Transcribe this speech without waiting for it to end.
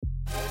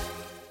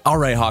All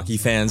right, hockey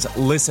fans,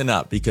 listen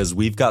up because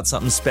we've got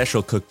something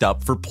special cooked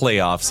up for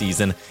playoff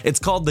season. It's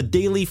called the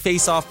Daily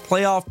Face-Off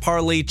Playoff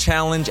Parlay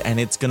Challenge, and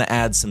it's going to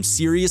add some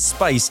serious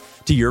spice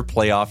to your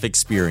playoff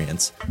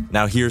experience.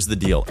 Now, here's the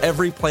deal.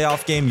 Every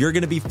playoff game, you're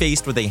going to be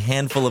faced with a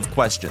handful of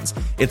questions.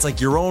 It's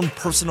like your own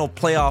personal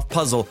playoff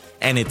puzzle,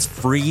 and it's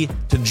free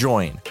to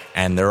join.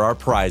 And there are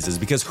prizes,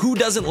 because who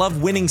doesn't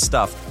love winning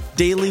stuff?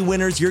 Daily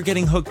winners, you're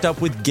getting hooked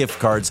up with gift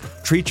cards.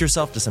 Treat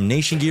yourself to some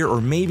Nation gear or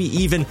maybe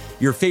even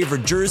your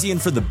favorite jersey.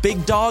 And for the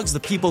big dogs, the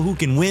people who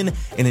can win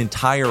an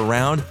entire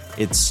round,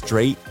 it's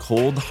straight,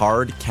 cold,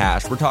 hard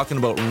cash. We're talking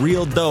about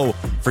real dough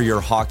for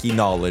your hockey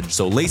knowledge.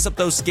 So lace up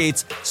those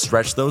skates,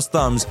 stretch those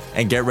thumbs,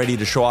 and get ready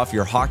to show off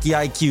your hockey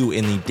IQ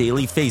in the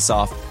Daily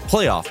Face-Off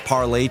Playoff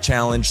Parlay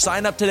Challenge.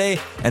 Sign up today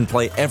and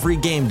play every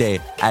game day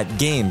at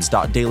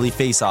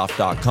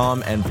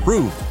games.dailyfaceoff.com and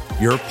prove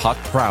your puck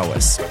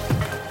prowess.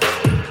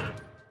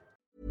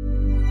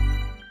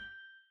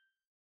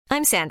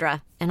 I'm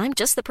Sandra, and I'm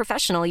just the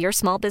professional your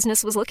small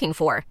business was looking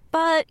for.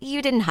 But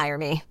you didn't hire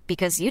me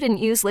because you didn't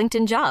use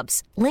LinkedIn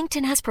Jobs.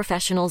 LinkedIn has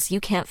professionals you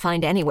can't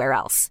find anywhere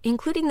else,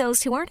 including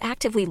those who aren't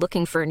actively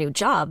looking for a new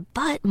job,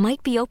 but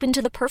might be open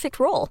to the perfect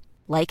role,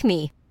 like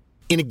me.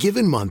 In a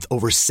given month,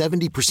 over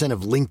 70%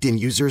 of LinkedIn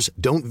users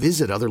don't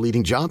visit other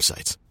leading job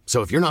sites.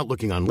 So if you're not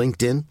looking on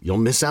LinkedIn, you'll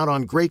miss out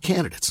on great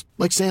candidates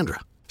like Sandra.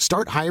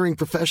 Start hiring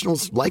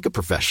professionals like a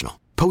professional.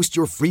 Post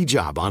your free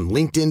job on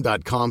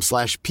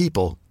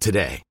linkedin.com/people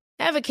today.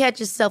 Ever catch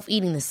yourself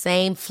eating the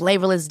same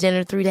flavorless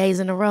dinner 3 days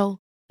in a row?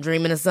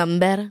 Dreaming of something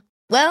better?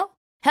 Well,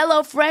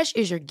 HelloFresh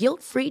is your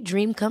guilt-free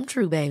dream come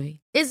true, baby.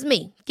 It's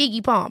me,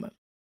 Keke Palmer.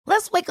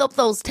 Let's wake up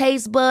those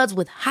taste buds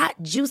with hot,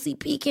 juicy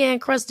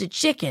pecan-crusted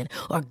chicken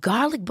or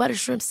garlic butter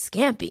shrimp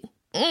scampi.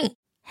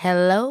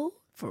 Hello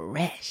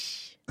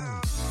Fresh.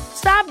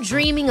 Stop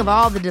dreaming of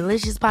all the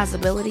delicious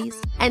possibilities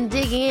and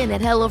dig in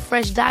at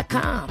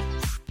HelloFresh.com.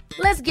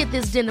 Let's get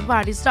this dinner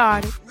party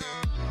started.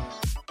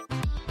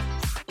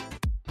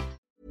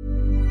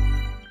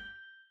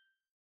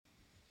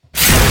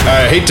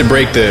 I hate to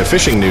break the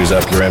fishing news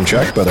up here,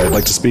 Chuck, but I'd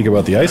like to speak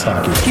about the ice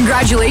hockey.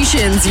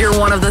 Congratulations, you're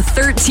one of the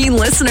 13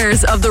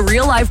 listeners of the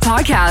Real Life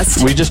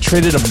Podcast. We just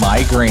traded a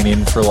migraine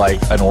in for like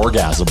an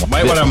orgasm.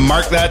 Might want to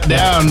mark that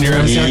down,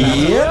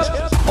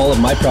 Yep. All of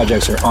my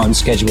projects are on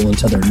schedule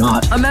until they're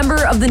not. A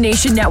member of the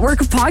Nation Network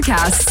of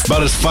Podcasts.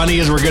 About as funny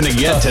as we're going to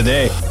get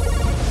today.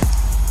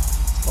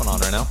 What's going on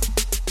right now?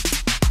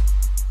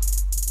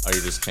 Are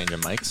you just changing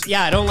mics?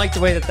 Yeah, I don't like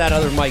the way that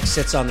other mic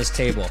sits on this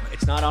table.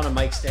 It's not on a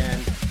mic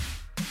stand.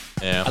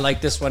 Yeah. I like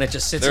this one. It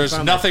just sits There's in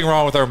front nothing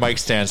wrong with our mic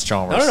stands,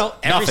 Chalmers. No.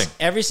 Nothing.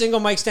 Every single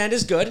mic stand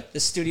is good.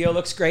 The studio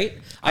looks great.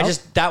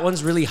 That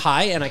one's really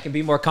high, and I can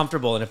be more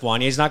comfortable. And if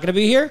Wanya's not going to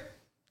be here,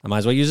 I might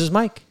as well use his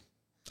mic.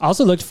 I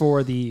also looked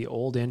for the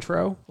old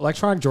intro.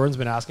 Electronic Jordan's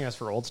been asking us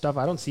for old stuff.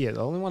 I don't see it.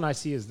 The only one I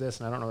see is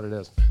this, and I don't know what it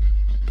is.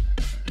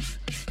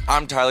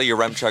 I'm Tyler, your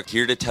Remchuck,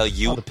 here to tell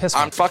you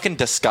I'm fucking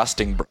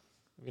disgusting, bro.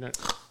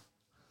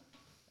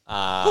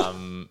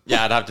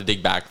 Yeah, I'd have to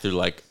dig back through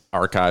like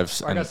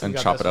archives and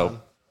chop it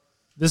out.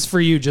 This is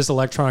for you, just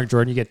Electronic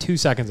Jordan. You get 2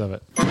 seconds of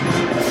it.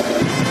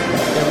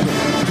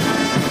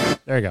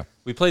 There you go.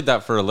 We played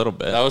that for a little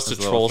bit. That was to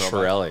troll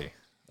Shirelli.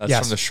 That's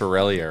from the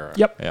Shirelli era.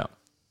 Yep. Yeah.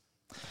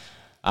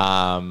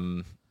 I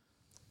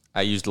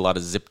used a lot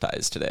of zip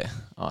ties today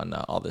on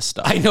all this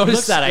stuff. I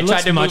noticed that. I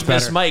tried to move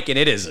this mic, and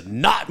it is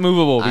not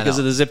movable because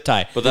of the zip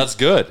tie. But that's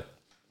good.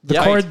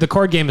 The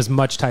cord game is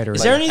much tighter.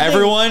 Is there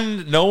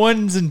anything? No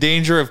one's in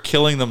danger of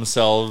killing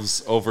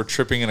themselves over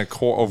tripping a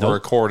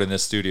cord in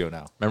this studio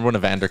now. Remember when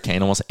Evander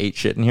Kane almost ate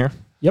shit in here?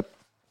 Yep.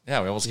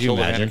 Yeah, we almost killed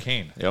Evander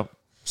Kane. Yep.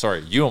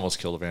 Sorry, you almost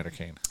killed Evander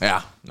Kane.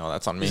 Yeah. No,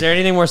 that's on me. Is there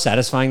anything more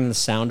satisfying than the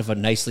sound of a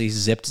nicely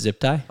zipped zip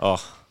tie?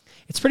 Oh.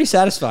 It's pretty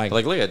satisfying.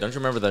 Like, look at it. Don't you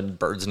remember the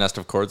bird's nest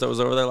of cords that was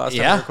over there last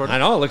time we recorded? I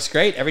know. It looks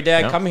great. Every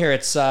day I come here,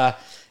 it's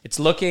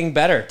looking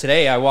better.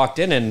 Today I walked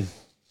in and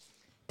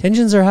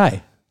tensions are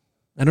high.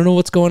 I don't know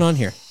what's going on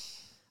here.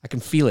 I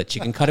can feel it.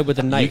 You can cut it with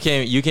a knife.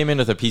 You came in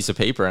with a piece of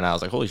paper, and I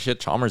was like, holy shit,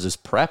 Chalmers is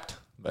prepped.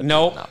 But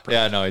nope. not prepped.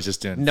 Yeah, no, he's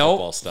just doing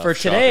football stuff. For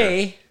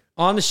today,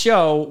 on the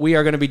show, we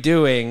are going to be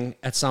doing,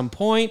 at some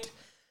point,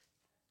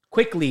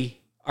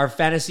 quickly, our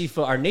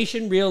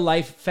Nation Real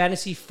Life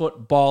Fantasy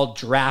Football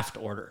Draft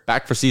Order.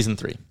 Back for Season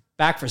 3.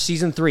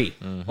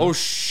 Mm-hmm. Oh,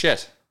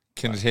 shit.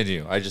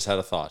 Continue. I just had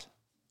a thought.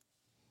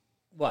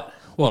 What?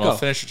 Well, no,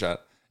 finish your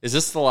chat. Is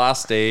this the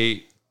last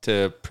day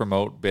to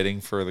promote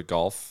bidding for the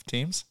golf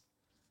teams?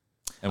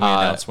 And we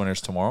announce winners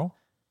tomorrow?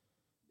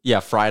 Yeah,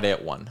 Friday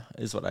at 1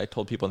 is what I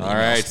told people in the emails. All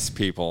right,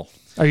 people.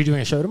 Are you doing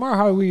a show tomorrow?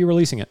 How are we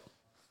releasing it?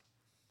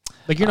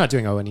 Like, you're not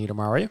doing O&E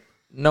tomorrow, are you?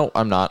 No,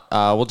 I'm not.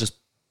 I'll just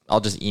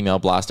email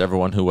blast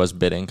everyone who was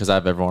bidding, because I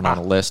have everyone on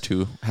a list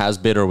who has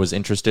bid or was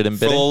interested in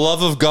bidding. For the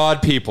love of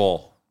God,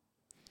 people,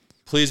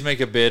 please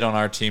make a bid on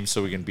our team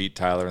so we can beat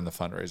Tyler in the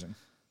fundraising.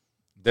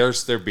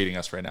 They're beating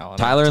us right now. And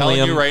Tyler I'm telling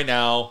and Liam, you right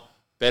now,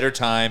 better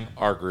time,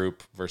 our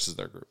group versus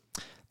their group.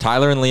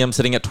 Tyler and Liam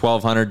sitting at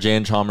 1,200. Jay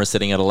and Chalmers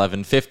sitting at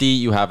 1,150.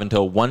 You have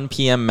until 1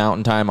 p.m.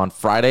 Mountain Time on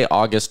Friday,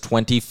 August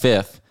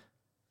 25th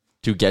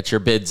to get your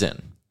bids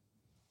in.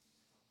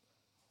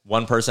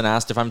 One person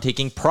asked if I'm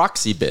taking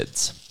proxy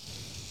bids.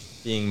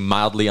 Being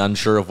mildly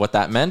unsure of what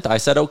that meant, I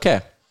said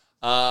okay.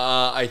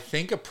 I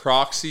think a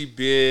proxy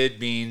bid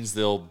means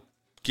they'll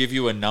give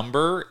you a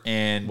number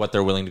and What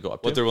they're willing to go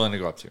up to. what they're willing to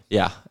go up to.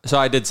 Yeah. So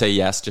I did say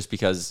yes, just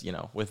because,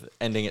 with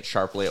ending it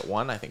sharply at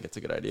 1, I think it's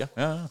a good idea.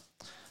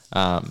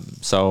 Yeah.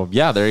 So,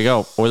 yeah, there you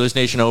go. Oilers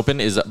Nation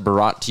Open is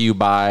brought to you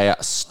by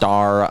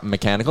Star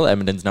Mechanical,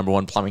 Edmonton's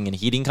 #1 plumbing and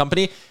heating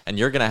company. And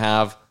you're going to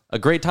have a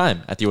great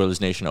time at the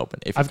Oilers Nation Open.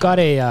 I've got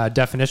a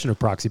definition of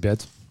proxy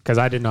bids because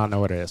I did not know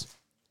what it is.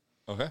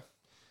 Okay.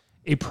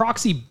 A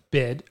proxy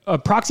bidding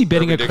Urban occurs.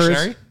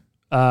 Dictionary?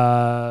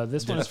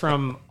 This one is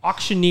from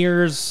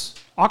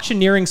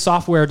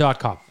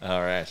auctioneeringsoftware.com.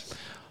 All right.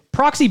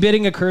 Proxy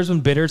bidding occurs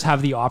when bidders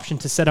have the option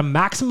to set a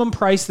maximum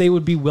price they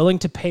would be willing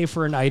to pay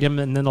for an item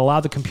and then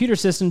allow the computer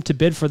system to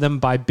bid for them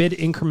by bid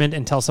increment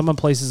until someone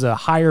places a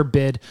higher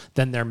bid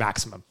than their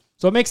maximum.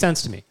 So it makes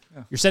sense to me.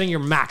 Yeah. You're setting your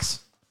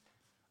max.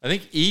 I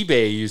think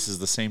eBay uses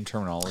the same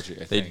terminology.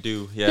 They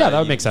do. Yeah, that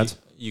would make sense.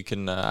 You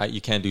can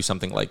do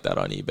something like that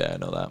on eBay. I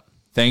know that.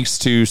 Thanks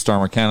to Star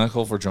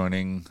Mechanical for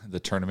joining the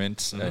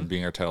tournament and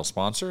being our title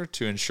sponsor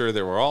to ensure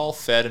that we're all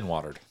fed and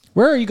watered.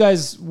 Where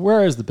is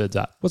the bids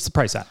at? What's the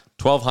price at?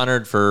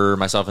 $1,200 for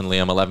myself and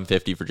Liam,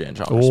 $1,150 for Jan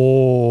Chalmers.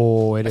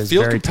 Oh, it is I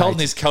feel very compelled tight. in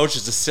these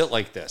couches to sit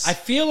like this. I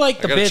feel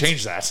like I gotta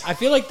change that. I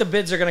feel like the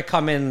bids are going to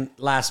come in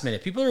last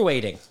minute. People are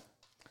waiting.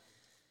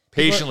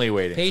 Patiently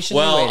waiting.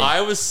 Patiently waiting.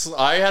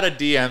 I had a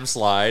DM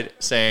slide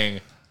saying,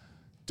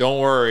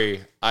 "Don't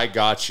worry, I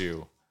got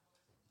you."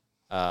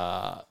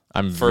 For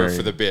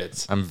the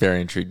bids. I'm very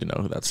intrigued to know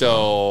who that's.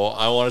 So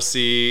I want to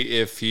see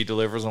if he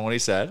delivers on what he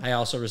said. I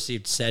also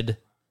received said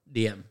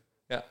DM.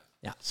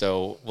 Yeah.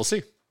 So we'll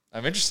see.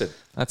 I'm interested.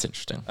 That's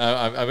interesting.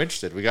 I'm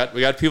interested. We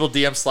got people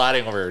DM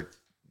sliding over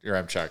your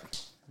MCheck.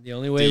 The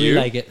only way we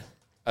like it.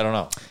 I don't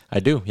know. I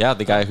do. Yeah,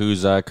 the guy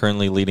who's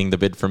currently leading the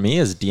bid for me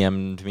has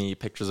DM'd me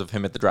pictures of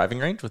him at the driving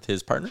range with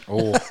his partner.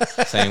 Oh,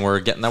 saying we're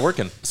getting that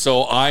working.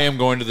 So I am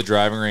going to the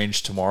driving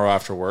range tomorrow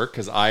after work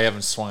because I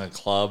haven't swung a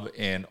club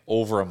in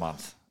over a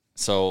month.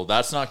 So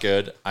that's not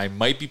good. I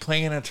might be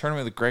playing in a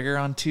tournament with Gregor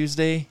on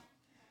Tuesday.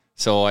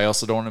 So I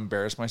also don't want to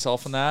embarrass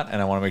myself in that.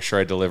 And I want to make sure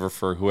I deliver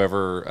for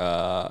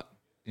whoever,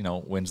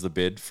 wins the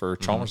bid for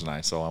Chalmers and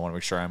I. So I want to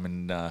make sure I'm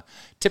in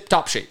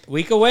tip-top shape.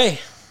 Week away.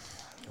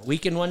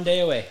 Week and 1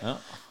 day away.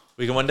 Oh.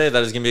 Week and 1 day.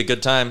 That is going to be a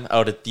good time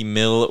out at the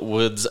Mill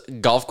Woods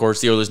Golf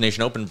Course. The Oilers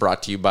Nation Open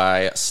brought to you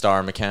by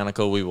Star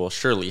Mechanical. We will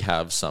surely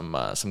have some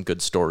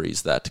good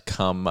stories that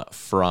come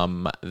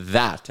from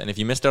that. And if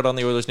you missed out on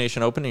the Oilers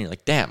Nation Open and you're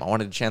like, damn, I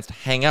wanted a chance to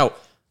hang out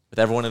with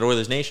everyone at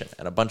Oilers Nation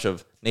and a bunch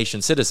of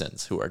Nation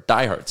citizens who are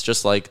diehards,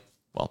 just like,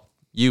 well,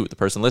 you, the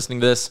person listening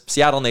to this,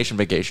 Seattle Nation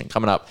Vacation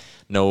coming up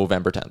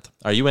November 10th.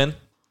 Are you in?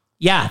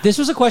 Yeah, this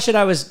was a question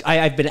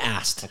I've been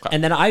asked. Okay.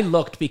 And then I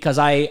looked because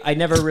I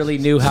never really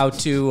knew how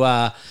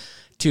to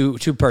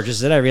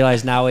purchase it. I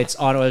realize now it's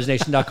on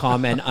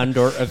oilersnation.com and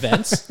under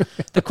events.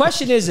 The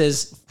question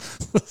is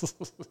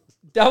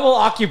double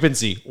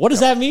occupancy. What does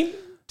that mean?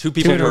 2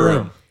 people per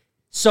room.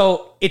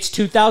 So it's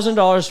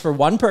 $2,000 for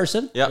one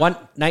person. Yeah.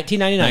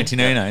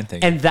 $19.99.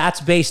 Thank you. And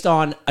that's based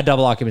on a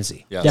double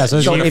occupancy. Yes. Yeah, so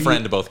You and a if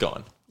friend both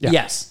going. Yeah.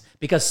 Yes.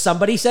 Because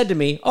somebody said to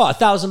me, "Oh,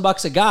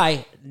 $1,000 a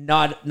guy,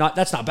 not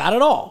that's not bad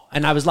at all."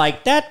 And I was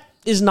like, "That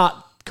is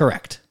not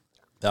correct."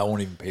 That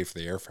won't even pay for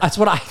the airfare. That's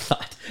what I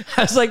thought.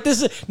 I was like,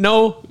 "This is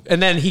no."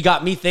 And then he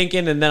got me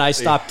thinking, and then I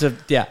stopped to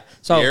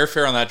So the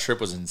airfare on that trip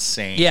was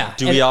insane. Yeah.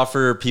 Do we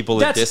offer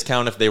people a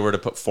discount if they were to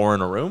put 4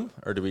 in a room,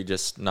 or do we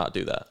just not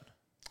do that?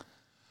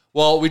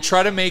 Well, we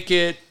try to make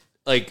it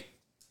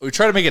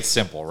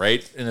simple,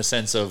 right? In the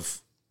sense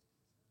of,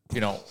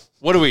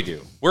 what do we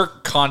do? We're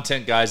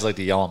content guys like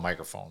to yell on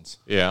microphones.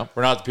 Yeah.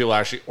 We're not the people who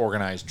actually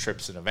organize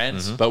trips and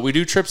events, but we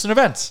do trips and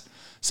events.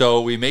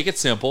 So we make it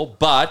simple.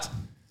 But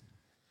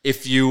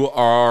if you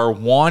are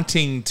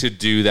wanting to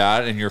do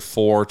that and you're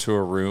 4 to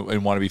a room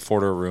and want to be 4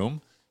 to a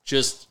room,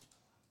 just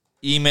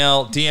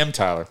DM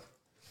Tyler.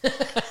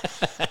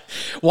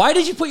 Why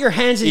did you put your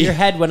hands in your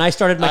head when I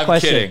started my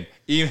question? I'm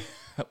kidding.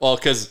 Well,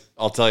 because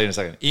I'll tell you in a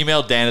second.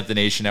 Email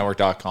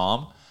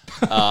Dan@thenationnetwork.com.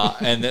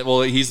 And then,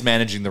 he's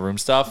managing the room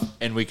stuff,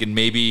 and we can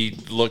maybe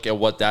look at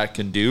what that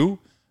can do.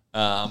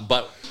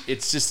 But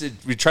it's just,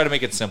 we try to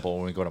make it simple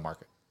when we go to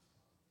market.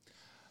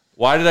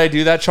 Why did I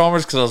do that,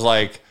 Chalmers? Because I was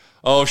like,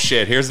 oh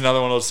shit, here's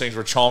another one of those things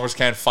where Chalmers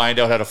can't find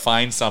out how to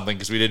find something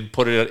because we didn't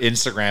put it on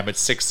Instagram at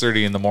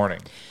 6:30 in the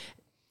morning.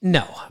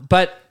 No,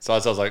 but so I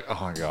was like, oh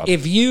my God.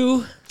 If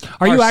you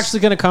are you actually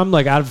going to come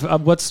like out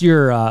of what's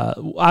your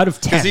out of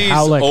 10? He's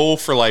 0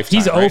 for lifetime.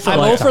 He's 0 for lifetime.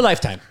 I'm 0 for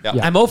lifetime.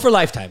 Yeah. I'm 0 for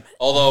lifetime.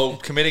 Although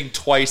committing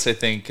twice, I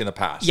think, in the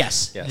past.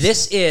 Yes.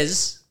 This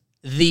is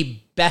the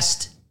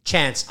best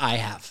chance I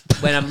have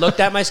when I'm looked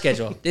at my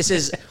schedule. This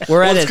is it's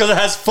because it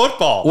has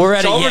football. We're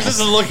at Chalmers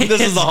isn't looking.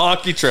 This is a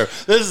hockey trip.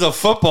 This is a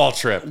football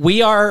trip.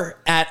 We are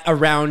at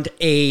around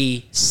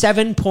a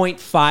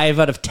 7.5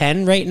 out of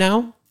 10 right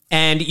now.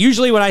 And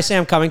usually when I say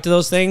I'm coming to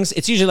those things,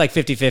 it's usually like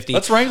 50-50.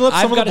 Let's wrangle up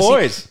some of the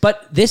boys.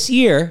 But this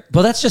year,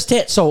 that's just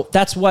it. So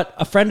that's what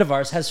a friend of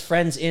ours has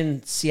friends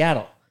in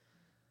Seattle.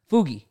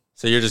 Fugi.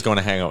 So you're just going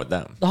to hang out with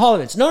them? The Hall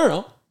events.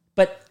 No.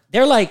 But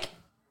they're like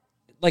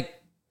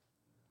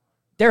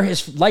they're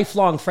his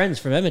lifelong friends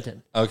from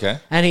Edmonton. Okay.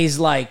 And he's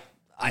like,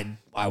 I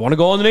want to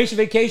go on the nation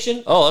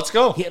vacation. Oh, let's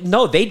go.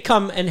 No, they'd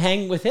come and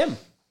hang with him.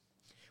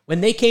 When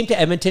they came to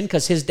Edmonton,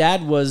 because his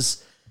dad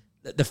was,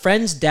 the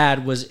friend's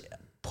dad was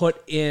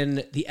put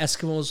in the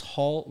Eskimos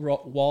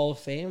Wall of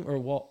Fame or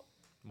Wall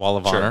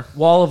of Honor.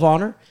 Wall of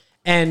Honor.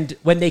 And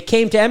when they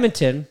came to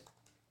Edmonton,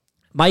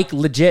 Mike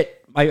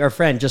our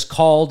friend, just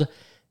called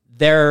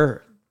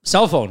their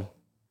cell phone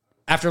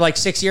after like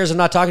 6 years of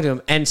not talking to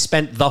him and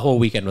spent the whole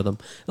weekend with him.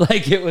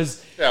 Like it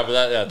was. Yeah,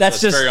 but that's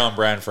just very on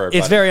brand for everybody.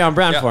 It's very on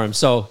brand for him.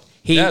 So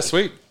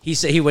sweet. He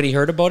said when he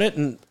heard about it,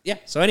 and yeah.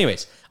 So,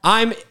 anyways,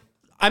 I'm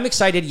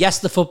excited. Yes,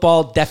 the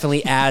football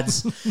definitely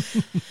adds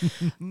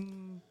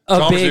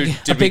a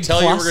big. Did we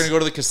tell you we're going to go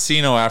to the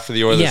casino after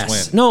the Oilers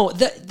win? No,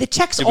 the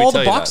checks all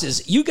the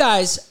boxes. You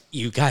guys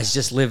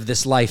just live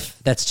this life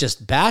that's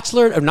just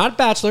bachelor or not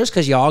bachelors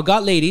because you all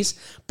got ladies,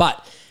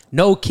 but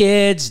no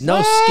kids,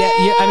 no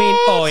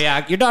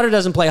your daughter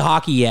doesn't play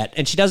hockey yet,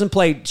 and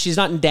she's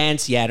not in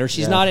dance yet, or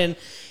she's not in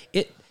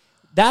it.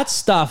 That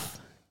stuff.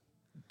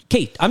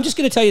 Kate, I'm just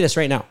going to tell you this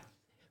right now.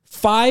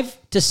 5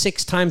 to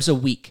 6 times a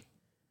week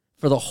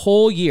for the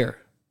whole year,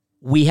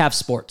 we have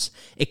sports,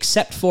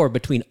 except for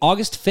between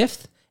August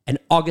 5th and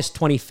August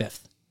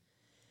 25th.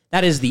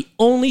 That is the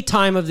only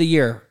time of the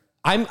year.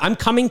 I'm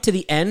coming to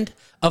the end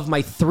of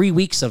my 3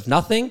 weeks of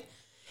nothing,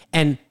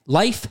 and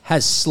life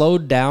has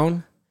slowed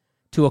down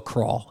to a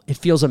crawl. It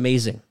feels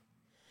amazing.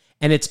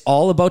 And it's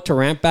all about to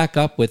ramp back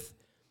up with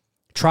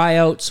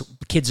tryouts.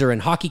 Kids are in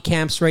hockey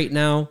camps right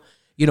now,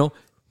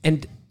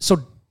 and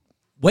so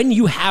when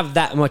you have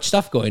that much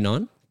stuff going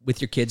on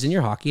with your kids and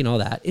your hockey and all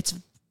that, it's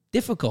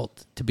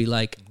difficult to be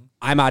like,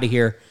 I'm out of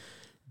here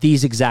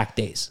these exact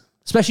days,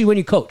 especially when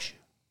you coach.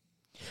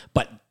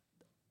 But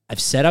I've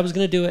said I was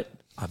going to do it.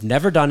 I've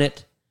never done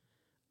it.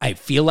 I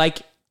feel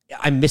like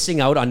I'm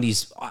missing out on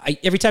these.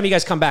 Every time you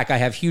guys come back, I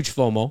have huge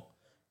FOMO.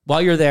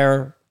 While you're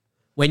there,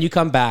 when you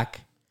come back.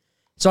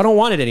 So I don't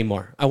want it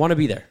anymore. I want to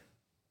be there.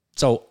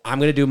 So I'm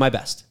going to do my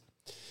best.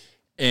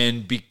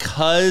 And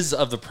because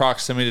of the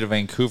proximity to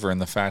Vancouver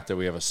and the fact that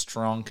we have a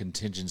strong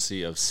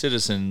contingency of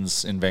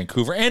citizens in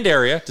Vancouver and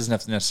area, it doesn't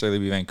have to necessarily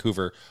be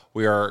Vancouver,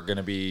 we are going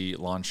to be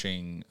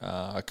launching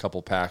a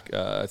couple pack.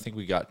 I think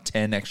we got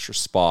 10 extra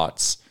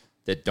spots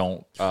that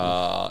don't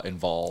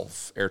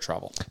involve air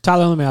travel.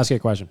 Tyler, let me ask you a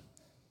question.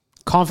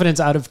 Confidence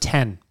out of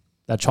 10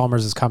 that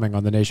Chalmers is coming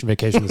on the nation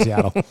vacation to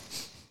Seattle.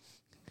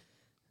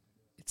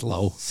 It's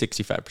low.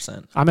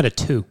 65%. I'm at a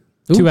 2.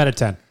 Ooh. 2 out of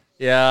 10.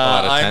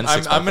 Yeah,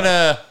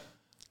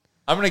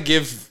 I'm gonna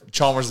give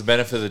Chalmers the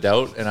benefit of the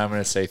doubt, and I'm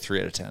gonna say 3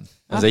 out of 10.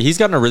 He's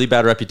gotten a really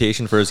bad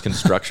reputation for his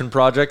construction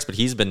projects, but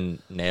he's been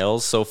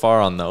nails so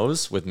far on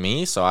those with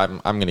me, so I'm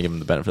gonna give him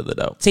the benefit of the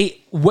doubt.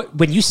 See,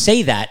 when you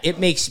say that, it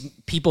makes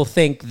people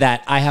think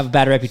that I have a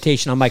bad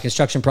reputation on my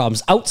construction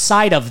problems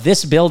outside of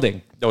this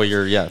building. Oh,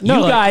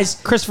 No, guys,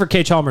 Christopher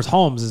K. Chalmers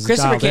Holmes is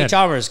Christopher dialed K. in.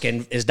 Chalmers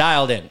is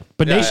dialed in.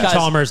 But Nation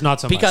Chalmers, not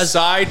so much. Because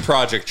side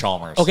project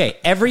Chalmers. Okay,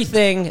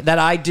 everything that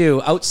I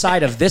do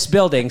outside of this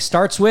building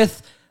starts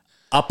with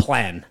a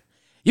plan.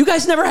 You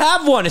guys never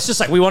have one. It's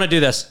just like, we want to do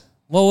this.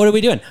 Well, what are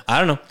we doing? I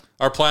don't know.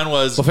 Our plan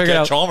was we'll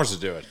get Chalmers to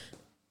do it.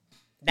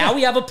 Now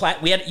we have a plan.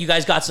 You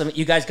guys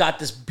got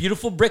this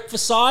beautiful brick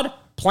facade.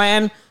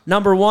 Plan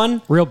number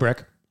 1. Real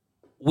brick.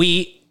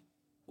 We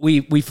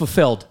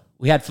fulfilled.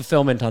 We had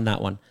fulfillment on that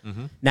one.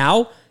 Mm-hmm.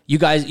 Now,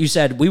 you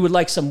said we would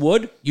like some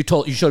wood. You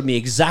showed me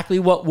exactly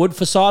what wood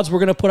facades we're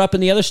going to put up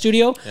in the other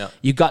studio. Yeah.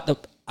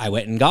 I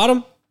went and got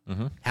them.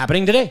 Mm-hmm.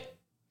 Happening today.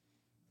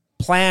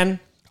 Plan.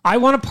 I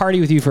want to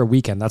party with you for a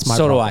weekend. That's my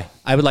problem. So do I.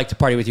 I would like to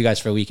party with you guys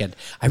for a weekend.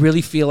 I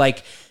really feel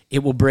like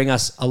it will bring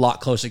us a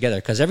lot closer together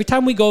because every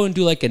time we go and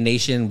do like a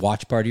nation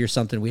watch party or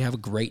something, we have a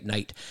great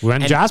night. We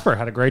went to Jasper,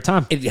 had a great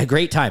time. A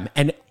great time.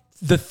 And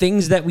the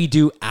things that we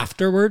do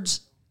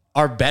afterwards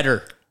are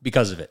better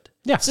because of it.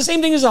 Yeah. It's the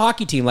same thing as a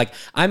hockey team. Like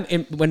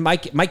when my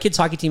kid's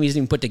hockey team isn't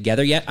even put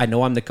together yet, I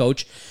know I'm the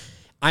coach.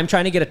 I'm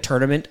trying to get a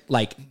tournament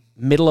like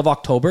middle of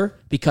October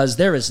because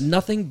there is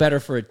nothing better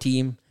for a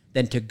team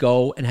than to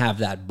go and have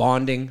that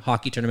bonding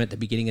hockey tournament at the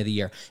beginning of the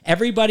year.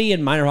 Everybody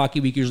in minor hockey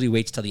week usually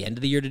waits till the end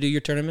of the year to do your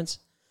tournaments.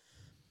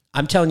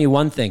 I'm telling you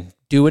one thing,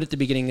 do it at the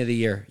beginning of the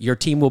year. Your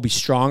team will be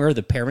stronger,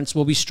 the parents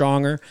will be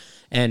stronger,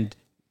 and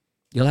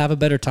you'll have a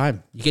better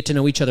time. You get to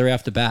know each other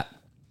off the bat.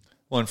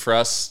 Well, and for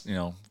us,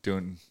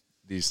 doing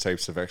these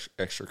types of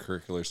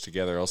extracurriculars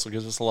together also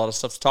gives us a lot of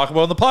stuff to talk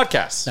about on the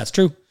podcast. That's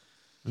true.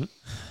 You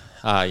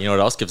know what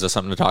else gives us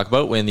something to talk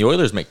about when the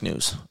Oilers make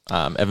news?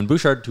 Evan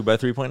Bouchard,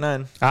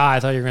 2x3.9. I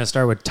thought you were going to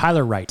start with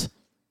Tyler Wright.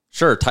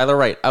 Sure, Tyler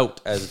Wright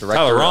out as director.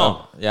 Tyler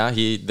wrong.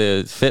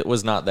 The fit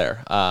was not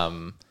there.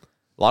 A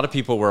lot of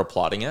people were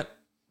applauding it.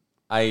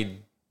 I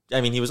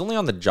I mean, he was only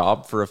on the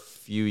job for a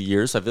few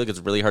years, so I feel like it's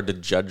really hard to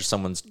judge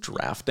someone's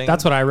drafting.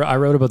 That's what I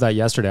wrote about that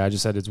yesterday. I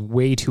just said it's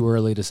way too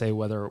early to say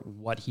whether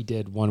what he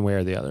did one way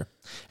or the other.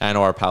 I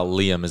know our pal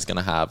Liam is going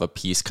to have a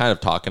piece kind of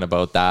talking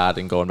about that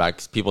and going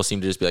back. People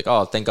seem to just be like,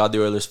 oh, thank God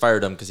the Oilers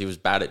fired him because he was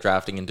bad at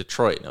drafting in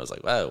Detroit. And I was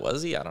like, well,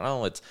 was he? I don't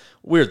know. It's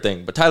a weird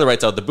thing. But Tyler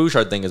writes out the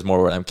Bouchard thing is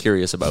more what I'm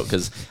curious about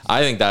because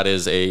I think that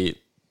is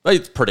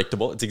it's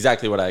predictable. It's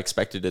exactly what I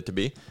expected it to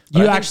be.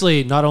 But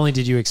actually, not only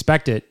did you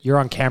expect it, you're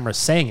on camera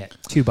saying it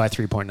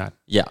 2x3.9.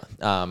 Yeah.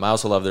 I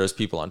also love there's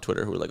people on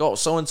Twitter who were like, oh,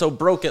 so-and-so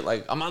broke it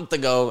like a month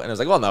ago. And I was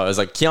like, well, no, it was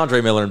like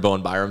Keandre Miller and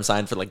Bowen Byram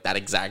signed for like that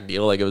exact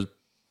deal. Like it was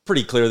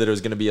pretty clear that it was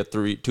going to be a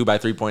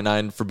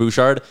 2x3.9 for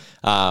Bouchard.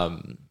 But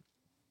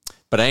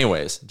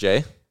anyways,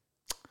 Jay.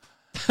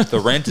 The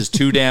rent is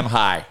too damn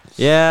high.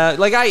 Yeah.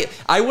 Like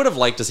I would have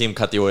liked to see him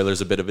cut the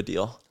Oilers a bit of a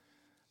deal.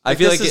 I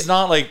feel like it's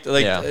not like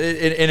yeah.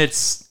 And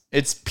it's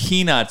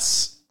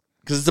peanuts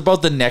because it's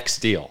about the next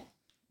deal.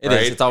 It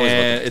is. It's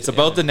always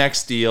about the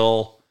next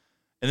deal.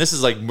 And this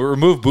is like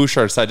remove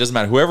Bouchard's side. It doesn't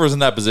matter. Whoever was in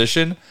that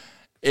position,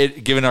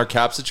 given our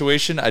cap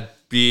situation, I'd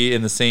be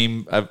in the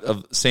same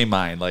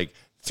mind. Like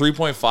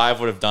 3.5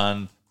 would have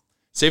done.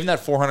 Saving that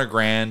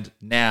 $400,000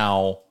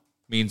 now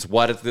means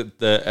what at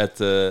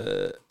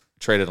the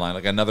trade deadline?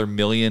 Like another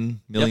 $1.2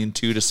 million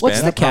to spend.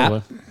 What's the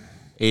cap?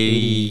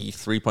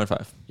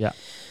 83.5. Yeah.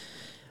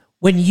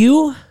 When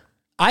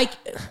I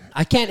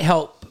can't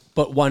help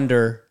but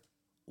wonder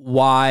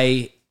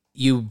why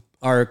you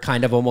are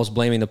kind of almost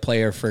blaming the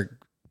player for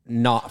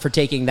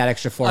taking that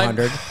extra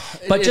 400.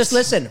 But just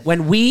listen,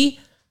 when we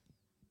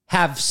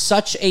have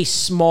such a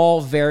small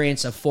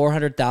variance of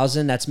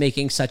 400,000 that's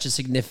making such a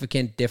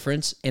significant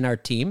difference in our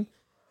team,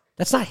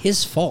 that's not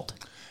his fault.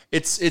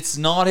 It's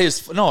not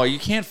his. No, you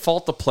can't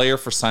fault the player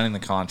for signing the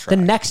contract.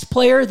 The next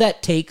player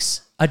that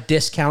takes a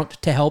discount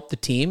to help the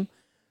team,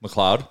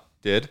 McLeod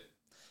did.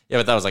 Yeah,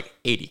 but that was like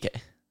 80K,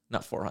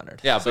 not 400.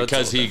 Yeah, so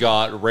because he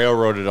got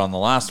railroaded on the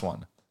last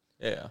one.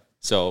 Yeah.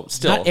 So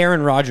still, not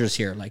Aaron Rodgers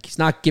here. Like he's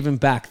not giving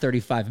back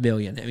 $35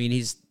 million. I mean,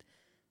 he's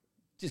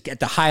just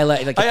at the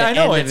highlight, like at the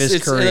end of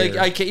his career.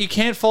 Like, you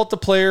can't fault the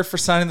player for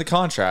signing the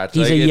contract.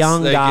 He's a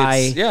young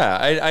guy.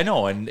 I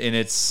know, and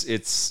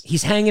it's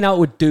he's hanging out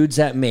with dudes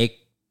that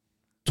make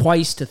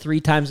 2 to 3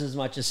 times as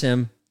much as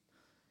him.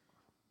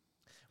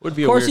 Would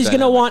be of course, he's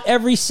going to want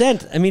every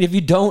cent. I mean, if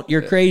you don't,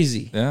 you're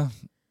crazy. Yeah.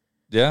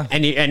 Yeah.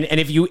 And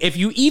if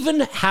you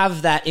even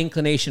have that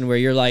inclination where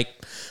you're like,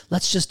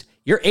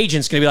 your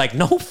agent's going to be like,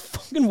 no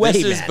fucking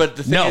way, man. But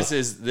the thing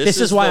is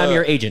this is why I'm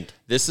your agent.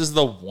 This is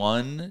the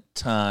one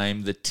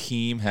time the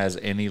team has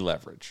any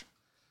leverage.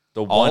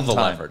 All of the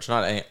leverage,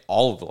 not any,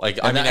 all of the, like,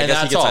 I mean, I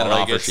guess he gets an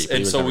offer sheet.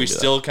 And so we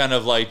still kind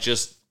of like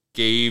just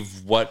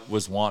gave what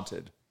was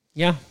wanted.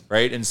 Yeah.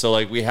 Right. And so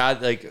like we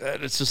had like,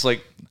 it's just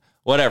like,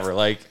 whatever.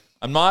 Like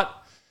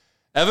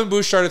Evan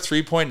Bouchard at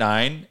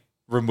 3.9,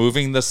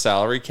 removing the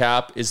salary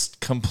cap is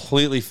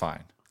completely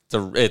fine.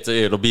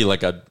 It'll be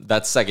like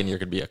that second year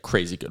could be a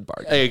crazy good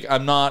bargain.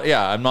 I'm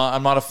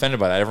not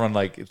offended by that. Everyone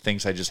like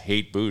thinks I just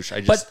hate Bouch.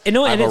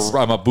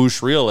 I'm a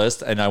Bouch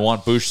realist, and I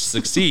want Bouch to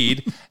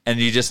succeed, and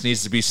he just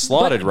needs to be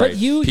slotted right.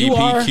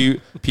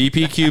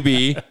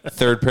 PPQB,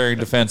 third pairing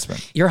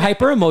defenseman. You're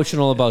hyper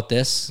emotional about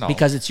this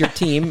because it's your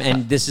team,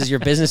 and this is your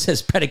business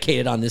is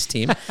predicated on this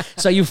team.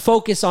 So you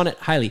focus on it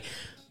highly.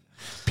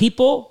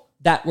 People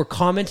that were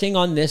commenting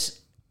on this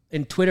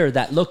in Twitter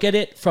that look at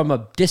it from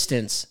a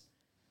distance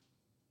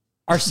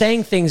are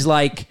saying things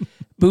like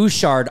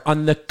Bouchard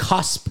on the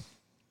cusp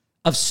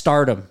of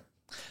stardom.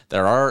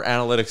 There are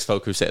analytics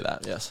folk who say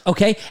that, yes.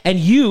 Okay, and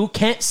you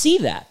can't see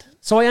that.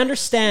 So I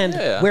understand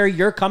where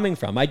you're coming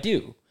from. I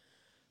do.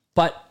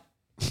 But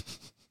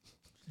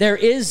there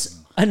is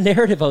a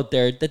narrative out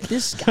there that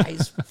this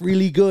guy's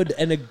really good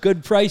and a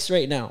good price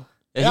right now.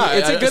 Yeah,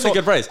 it's a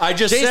good price.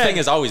 Jay's thing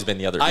has always been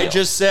the other deal. I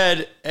just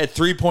said at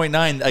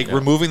 3.9,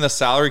 removing the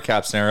salary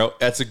cap scenario,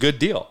 that's a good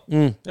deal.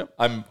 Yep.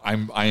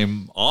 I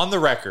am on the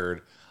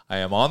record. I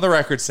am on the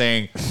record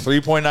saying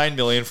 3.9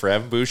 million for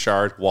Evan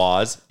Bouchard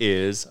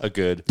is a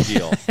good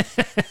deal.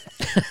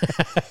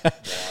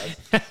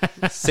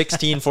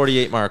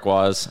 1648 mark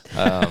was.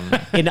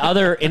 In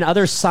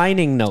other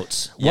signing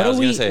notes.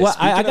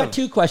 I got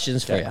 2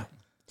 questions for you.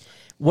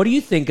 What do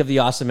you think of the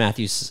Auston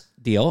Matthews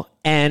deal,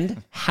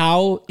 and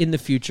how in the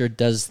future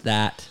does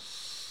that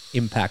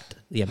impact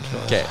the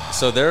MTO? Okay,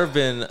 so there have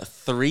been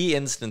 3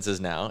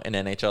 instances now in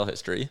NHL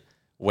history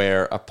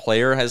where a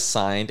player has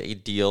signed a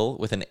deal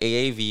with an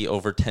AAV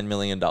over $10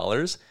 million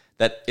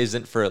that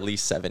isn't for at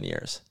least 7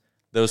 years.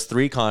 Those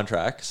 3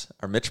 contracts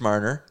are Mitch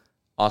Marner,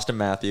 Auston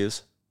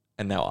Matthews,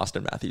 and now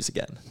Auston Matthews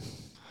again.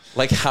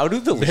 Like, how do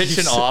the Mitch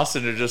and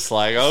Austin are just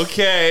like,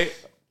 okay,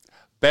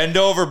 bend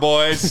over,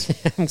 boys.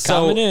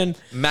 Coming in.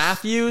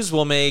 Matthews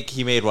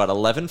he made what,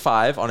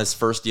 11.5 on his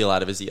first deal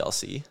out of his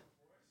ELC.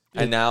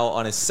 And now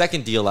on his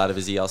second deal out of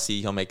his ELC,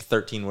 he'll make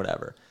 13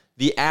 whatever.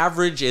 The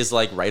average is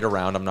like right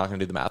around, I'm not going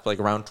to do the math, like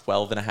around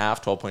 12.5,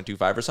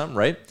 12.25 or something,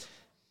 right?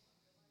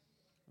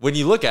 When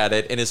you look at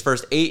it, in his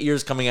first 8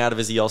 years coming out of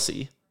his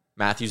ELC,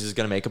 Matthews is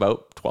going to make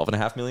about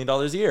 $12.5 million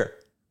a year.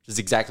 which is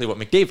exactly what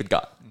McDavid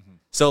got.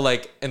 So,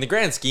 like, in the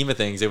grand scheme of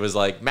things, it was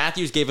like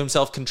Matthews gave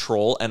himself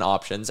control and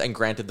options, and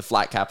granted, the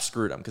flat cap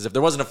screwed him. Because if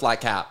there wasn't a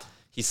flat cap,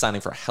 he's signing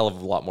for a hell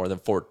of a lot more than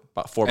four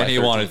by 13. And he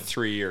wanted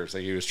 3 years.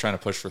 Like, he was trying to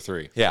push for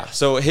 3. Yeah.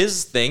 So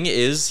his thing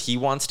is he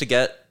wants to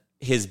get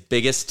his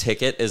biggest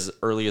ticket as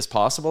early as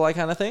possible, I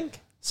kind of think.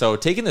 So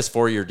taking this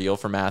 4-year deal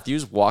for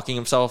Matthews, walking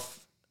himself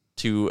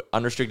to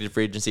unrestricted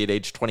free agency at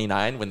age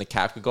 29 when the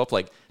cap could go up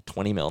like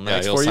 20 mil in the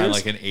next 4 years. He'll sign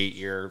like an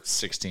 8-year,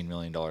 $16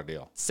 million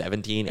deal.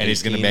 17, and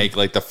he's going to make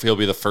he'll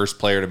be the first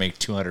player to make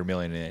 $200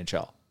 million in the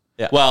NHL.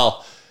 Yeah.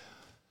 Well,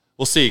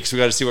 we'll see because we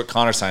got to see what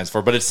Connor signs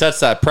for, but it sets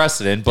that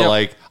precedent. But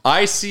like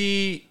I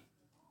see,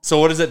 so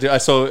what does it do?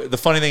 So the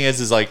funny thing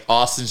is like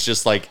Austin's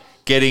just like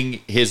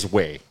getting his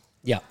way.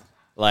 Yeah.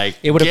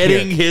 Like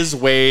getting his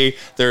way.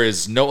 There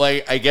is no,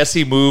 like, I guess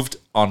he moved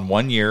on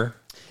 1 year.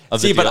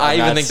 See, but I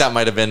even think that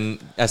might have been,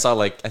 I saw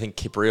like, I think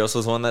Kiprios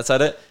was the one that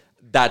said it.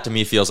 That to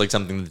me feels like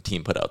something the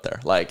team put out there.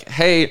 Like,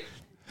 hey,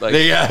 like,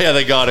 they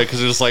got it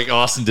because it was like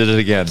Austin did it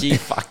again. He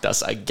fucked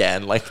us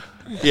again. Like,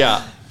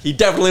 yeah, he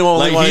definitely won't.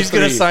 Like, he's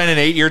going to sign an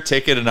 8-year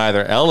ticket in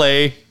either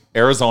LA,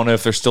 Arizona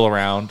if they're still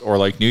around, or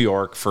like New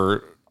York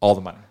for all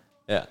the money.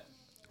 Yeah,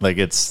 like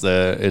it's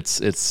the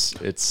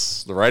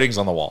writing's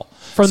on the wall.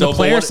 From the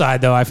player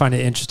side, though, I find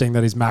it interesting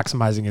that he's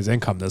maximizing his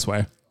income this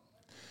way.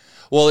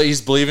 Well,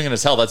 he's believing in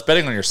his health. That's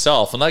betting on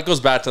yourself. And that goes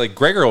back to, like,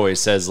 Gregor always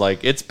says,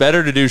 like, it's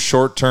better to do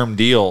short-term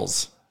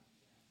deals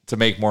to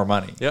make more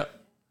money. Yeah.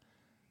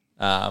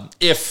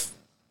 If,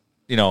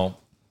 you know,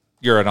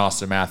 you're an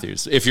Auston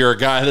Matthews. If you're a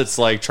guy that's,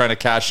 like, trying to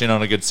cash in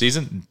on a good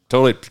season,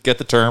 totally get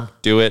the term,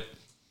 do it,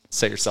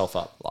 set yourself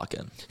up, lock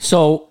in.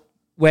 So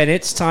when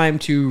it's time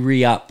to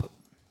re-up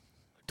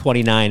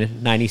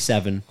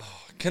 29.97...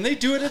 Can they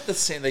do it at the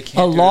same? They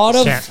can't. A lot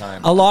of agents.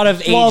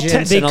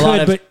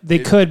 Well, they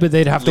could, but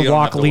they'd have to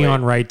walk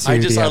Leon right to.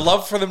 I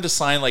love for them to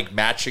sign like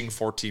matching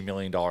 $14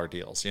 million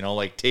deals. You know,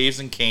 like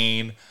Taves and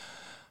Kane,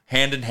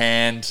 hand in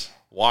hand,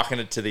 walking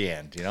it to the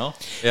end. You know.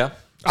 Yeah.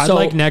 I'd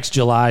like next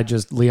July,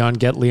 just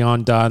get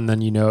Leon done.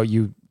 Then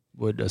you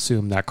would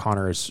assume that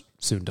Connor is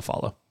soon to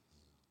follow.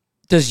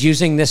 Does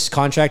using this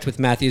contract with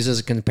Matthews as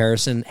a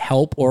comparison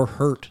help or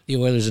hurt the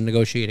Oilers in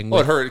negotiating?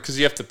 Well, it hurt because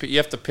you have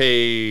to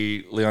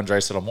pay Leon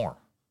Draisaitl more.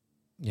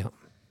 Yeah.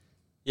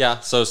 Yeah.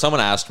 So someone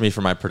asked me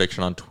for my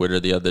prediction on Twitter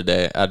the other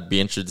day. I'd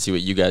be interested to see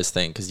what you guys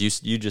think because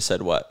you just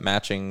said what,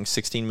 matching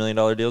 $16 million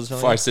deals?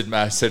 I said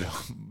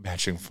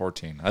matching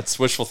 14. That's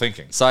wishful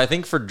thinking. So I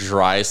think for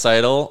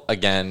Draisaitl,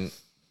 again,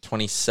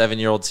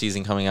 27-year-old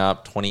season coming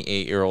up,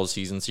 28-year-old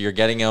season. So you're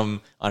getting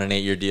him on an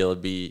 8-year deal.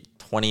 It'd be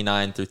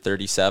 29 through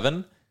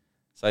 37.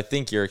 So I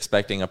think you're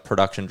expecting a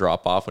production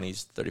drop off when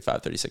he's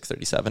 35, 36,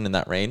 37 in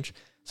that range.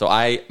 So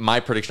my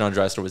prediction on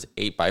Draisaitl was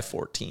 8 by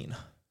 14.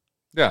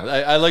 Yeah,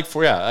 I like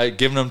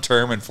giving him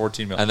term and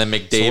 $14 million. And then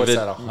McDavid. So what's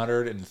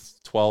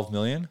that, $112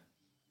 million?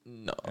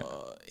 No,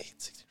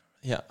 860.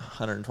 Yeah,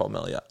 $112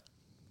 million. Yeah.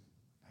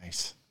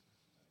 Nice.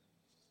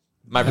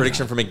 My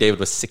prediction for McDavid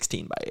was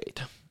 16 by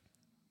 8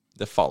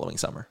 the following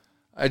summer.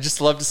 I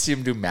just love to see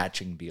him do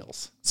matching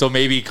deals. So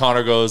maybe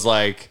Connor goes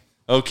like,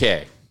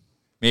 okay,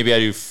 maybe I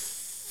do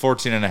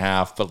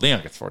 14.5, but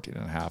Leon gets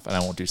 14.5, and I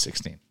won't do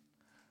 16.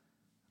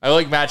 I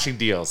like matching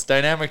deals.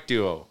 Dynamic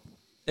duo.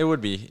 It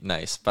would be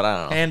nice, but I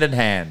don't know. Hand in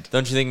hand.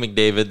 Don't you think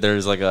McDavid,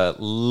 there's like a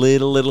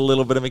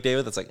little bit of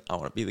McDavid that's like, I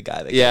want to be the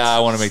guy that I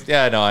want to make...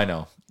 Yeah, no, I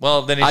know.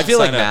 Well, then I feel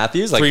like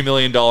Matthews, $3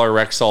 million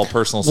Rexall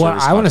personal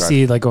service What I want to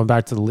see, like, going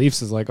back to the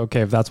Leafs is like, okay,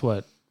 if that's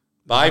what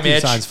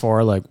Mitch signs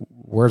for, like,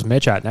 where's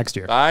Mitch at next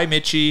year? Bye,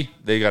 Mitchie.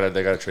 They got to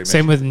trade Mitch.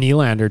 Same with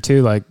Nylander,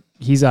 too. Like,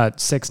 he's at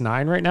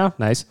 6'9" right now.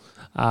 Nice.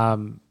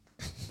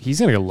 He's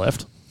going to get a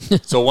lift.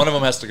 So one of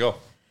them has to go.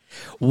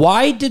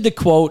 Why did the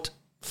quote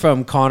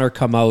from Connor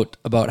come out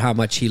about how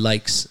much he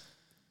likes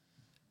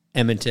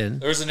Edmonton?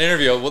 There was an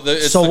interview. Well,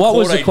 so what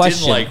was the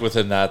question? I didn't like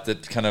within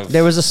that kind of...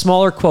 There was a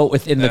smaller quote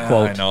within the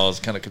quote. I know. It was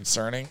kind of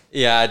concerning.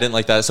 Yeah, I didn't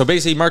like that. So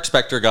basically, Mark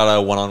Spector got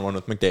a one-on-one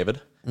with McDavid.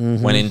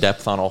 Went in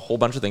depth on a whole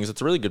bunch of things.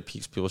 It's a really good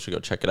piece. People should go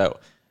check it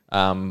out.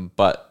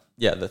 But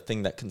yeah, the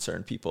thing that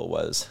concerned people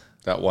was...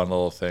 That one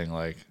little thing.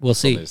 Like, we'll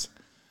see.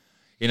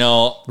 You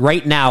know...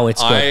 Right now,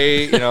 it's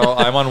good.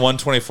 I'm on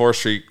 124th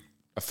Street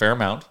a fair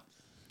amount.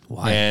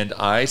 Why? And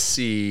I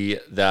see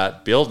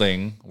that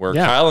building where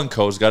Kyle and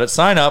Co's got it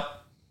sign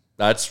up.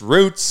 That's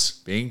roots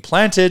being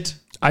planted.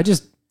 I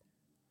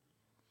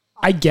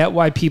get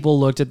why people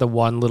looked at the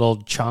one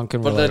little chunk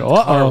and were like,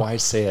 why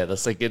say it?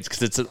 That's like, it's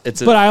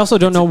but I also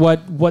don't know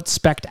what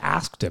Spect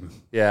asked him.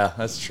 Yeah,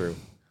 that's true.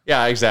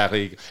 Yeah,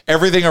 exactly.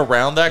 Everything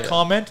around that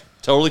comment,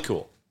 totally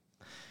cool.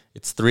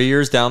 It's 3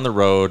 years down the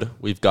road.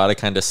 We've got to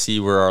kind of see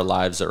where our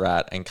lives are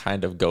at and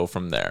kind of go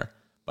from there.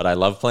 But I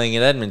love playing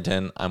in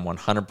Edmonton. I'm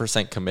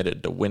 100%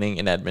 committed to winning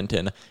in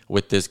Edmonton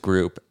with this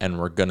group, and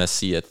we're going to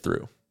see it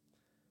through.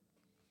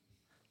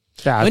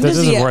 Yeah, that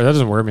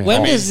doesn't work me.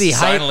 When does the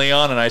sign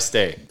Leon and I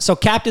stay? So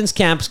Captain's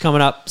Camp's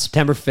coming up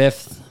September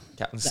 5th.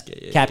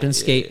 Captain's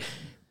Skate.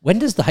 When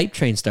does the hype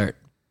train start?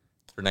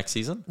 For next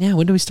season? Yeah,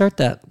 when do we start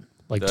that?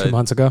 Like 2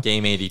 months ago?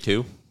 Game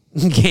 82.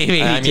 Game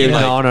 82. I mean,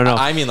 like, No.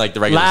 I mean, like the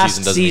regular Last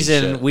season doesn't mean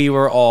season, shit. we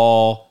were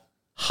all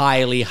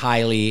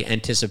highly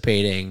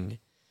anticipating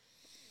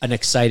an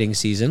exciting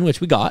season,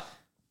 which we got.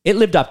 It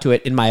lived up to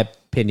it, in my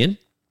opinion.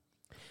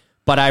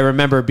 But I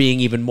remember being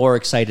even more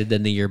excited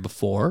than the year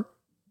before,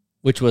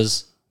 which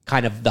was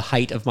kind of the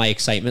height of my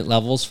excitement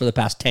levels for the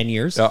past 10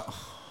 years. Yeah.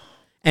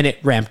 And it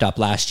ramped up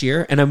last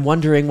year. And I'm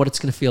wondering what it's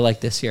going to feel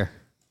like this year.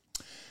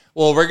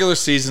 Well, regular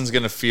season's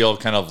going to feel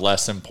kind of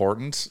less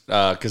important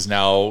because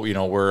now,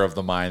 we're of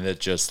the mind that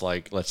just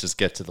like, let's just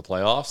get to the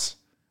playoffs.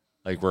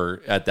 Like we're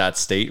at that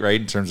state, right,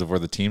 in terms of where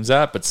the team's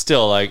at. But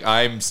still, like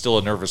I'm still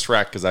a nervous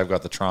wreck because I've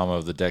got the trauma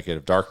of the decade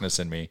of darkness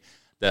in me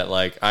that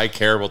like I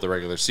care about the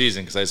regular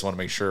season because I just want to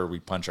make sure we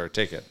punch our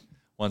ticket.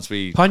 Once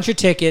we punch your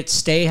ticket,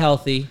 stay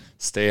healthy.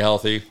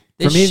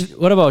 For me,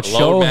 what about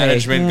load Shohei?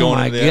 management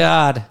going in there.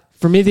 God.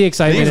 For me, the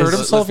excitement He hurt is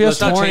himself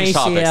Let's not Torn change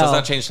topics. ACL. Let's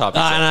not change topics.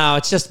 I know.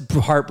 It's just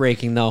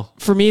heartbreaking, though.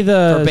 for me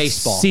the For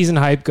baseball. season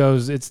hype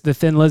goes. It's the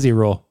Thin Lizzy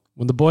rule.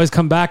 When the boys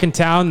come back in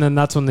town, then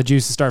that's when the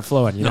juices start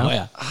flowing. You know? Oh,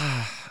 yeah.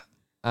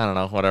 I don't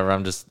know, whatever.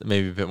 I'm just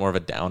maybe a bit more of a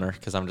downer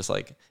because I'm just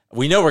like,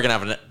 we know we're going to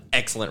have an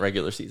excellent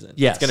regular season.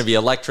 Yes. It's going to be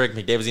electric.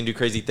 McDavid's going to do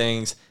crazy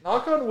things.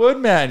 Knock on wood,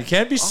 man. You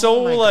can't be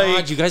so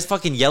God, you guys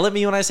fucking yell at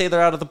me when I say they're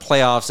out of the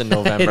playoffs in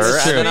November. It's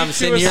and true. then I'm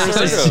sitting here and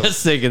Assertive.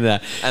 Just thinking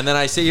that. and then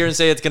I sit here and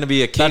say it's going to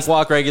be a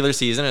cakewalk regular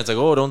season. It's like,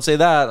 oh, don't say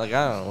that. Like,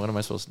 I don't know. What am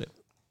I supposed to do?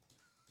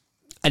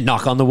 And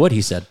knock on the wood,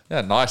 he said.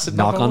 Yeah, no, I said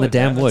Knock on the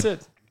damn man. wood.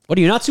 That's it. What,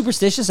 are you not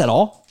superstitious at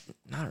all?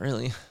 Not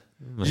really.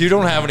 You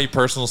don't have any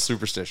personal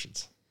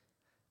superstitions.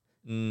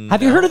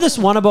 Have you heard of this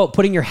one about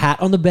putting your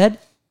hat on the bed?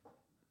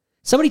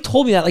 Somebody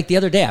told me that like the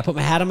other day. I put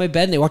my hat on my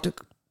bed and they walked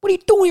up, what are you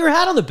doing with your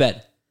hat on the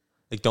bed?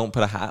 Like, don't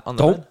put a hat on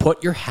the Don't bed.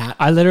 put your hat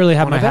I literally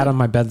had On my a hat bed? on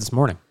my bed this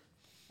morning.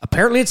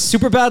 Apparently it's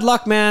super bad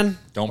luck, man.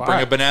 Don't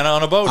bring a banana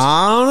on a boat.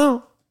 I don't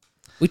know.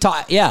 We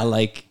talk, yeah,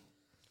 like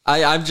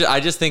I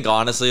just think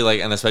honestly,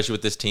 like, and especially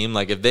with this team,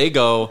 like if they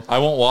go, I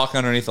won't walk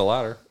underneath the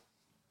ladder.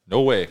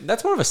 No way.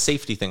 that's more of a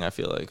safety thing. I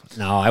feel like.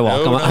 no, I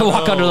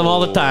walk under them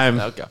all the time.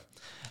 Okay.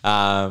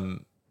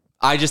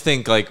 I just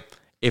think like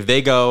if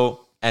they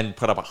go and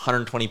put up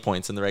 120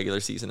 points in the regular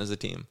season as a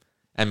team,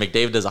 and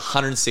McDavid does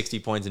 160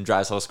 points and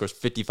Draisaitl scores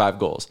 55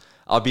 goals,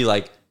 I'll be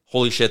like,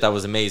 holy shit, that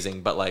was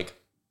amazing. But like,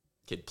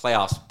 kid,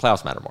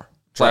 playoffs matter more.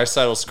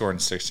 Draisaitl scoring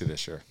 60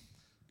 this year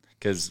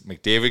because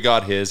McDavid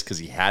got his because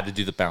he had to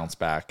do the bounce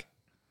back,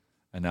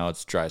 and now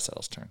it's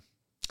Draisaitl's turn.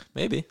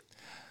 Maybe.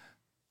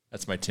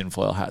 That's my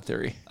tinfoil hat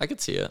theory. I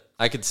could see it.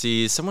 I could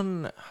see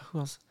someone, who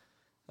else?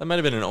 That might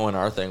have been an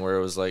ONR thing where it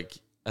was like,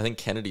 I think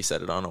Kennedy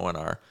said it on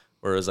ONR,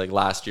 where it was like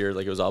last year,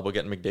 like it was all about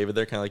getting McDavid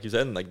there, kind of like you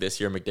said. And like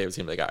this year, McDavid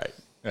seemed like, all right,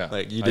 Yeah.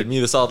 like you did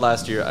me the solid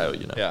last year. I owe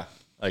you now. Yeah.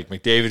 Like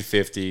McDavid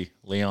 50,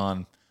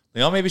 Leon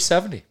maybe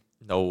 70.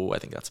 No, I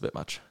think that's a bit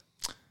much.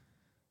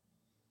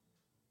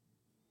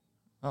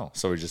 Oh,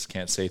 so we just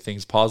can't say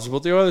things positive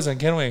about the Oilers, then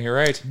can we? You're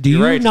right. Do You're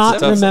you right. not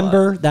It's a tough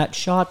remember that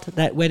shot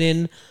that went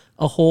in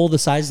a hole the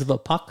size of a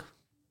puck?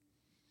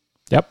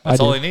 Yep, That's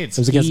I all do. he needs.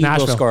 It was against He will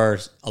Nashville. score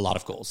a lot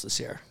of goals this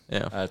year.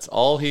 Yeah. That's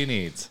all he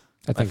needs.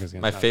 I think it was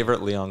against My Nashville.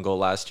 favorite Leon goal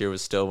last year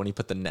was still when he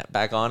put the net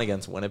back on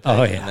against Winnipeg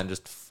Oh, yeah. and then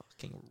just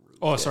fucking.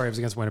 Oh, sorry, it was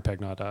against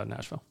Winnipeg, not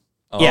Nashville.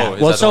 Oh, Yeah,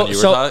 is well, that so- the one you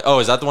were so- talking? Oh,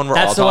 is that the one we're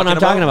all That's the one I'm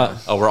talking about.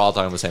 Oh, we're all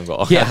talking about the same goal.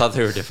 Okay, Yeah. I thought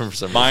they were different for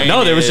some Mine reason.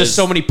 No, there was just is-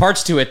 so many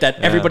parts to it that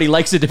everybody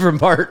likes a different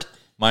part.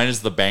 Mine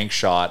is the bank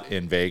shot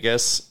in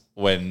Vegas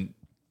when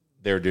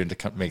they were doing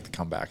to make the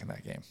comeback in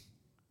that game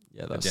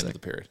Yeah, that at was the end of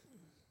sick. the period.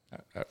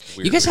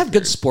 You guys have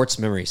good sports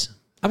memories.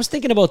 I was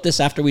thinking about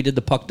this after we did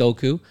the puck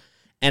doku,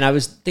 and I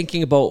was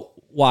thinking about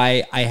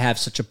why I have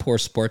such a poor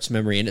sports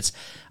memory. And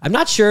I'm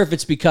not sure if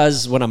it's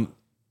because when I'm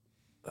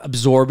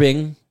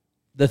absorbing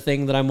the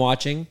thing that I'm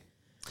watching.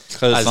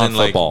 Because As it's not in,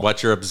 like, football.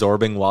 what you're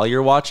absorbing while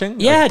you're watching?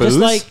 Yeah, Like just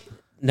booze? like,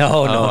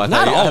 no, I not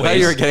thought I thought always.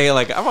 you were getting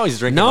like, I'm always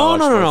drinking. No,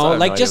 while I watch sports. I have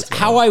Like no just idea what's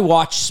how going I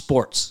watch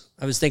sports.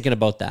 I was thinking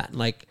about that.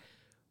 Like,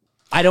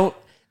 I don't.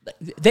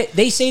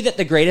 They say that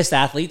the greatest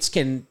athletes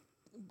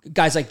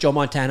guys like Joe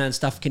Montana and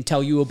stuff can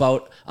tell you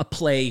about a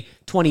play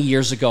 20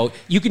 years ago.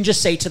 You can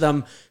just say to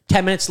them,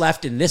 10 minutes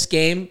left in this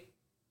game,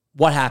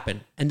 what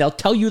happened? And they'll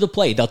tell you the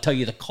play. They'll tell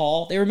you the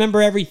call. They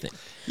remember everything.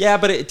 Yeah,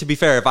 but to be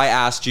fair, if I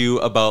asked you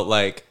about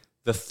like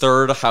the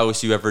third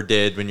house you ever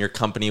did when your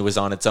company was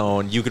on its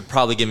own, you could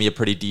probably give me a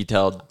pretty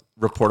detailed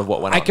report of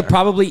what went on. I could there.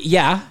 probably,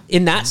 yeah,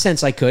 in that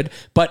sense I could.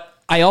 But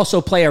I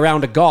also play a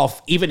round of golf,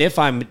 even if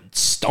I'm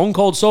stone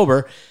cold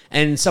sober,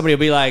 and somebody will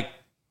be like,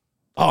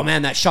 oh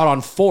man, that shot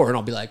on 4. And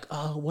I'll be like,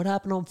 oh, what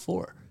happened on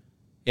 4?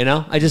 You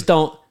know, I just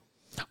don't.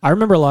 I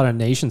remember a lot of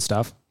Nation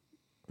stuff.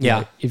 Yeah.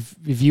 Like, if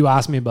you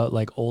ask me about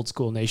like old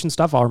school Nation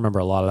stuff, I'll remember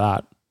a lot of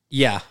that.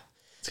 Yeah.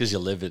 It's because you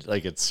live it.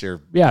 Like it's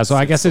your. Yeah, so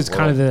I guess the it's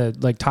kind of world. the,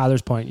 like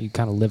Tyler's point, you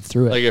kind of live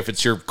through it. Like if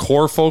it's your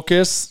core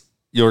focus,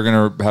 you're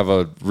going to have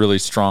a really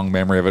strong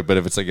memory of it. But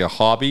if it's like a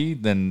hobby,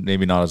 then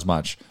maybe not as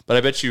much. But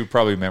I bet you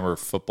probably remember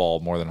football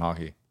more than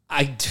hockey.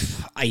 I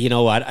you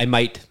know what? I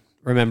might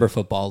remember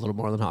football a little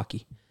more than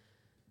hockey.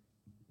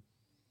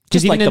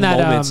 Just like even the in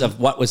that, moments of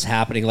what was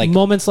happening. Like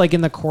moments like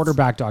in the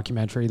quarterback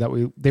documentary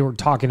that they were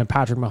talking to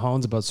Patrick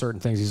Mahomes about certain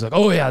things. He's like,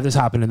 oh yeah, this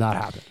happened and that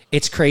happened.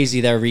 it's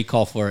crazy their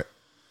recall for it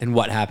and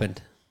what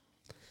happened.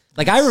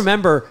 Like I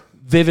remember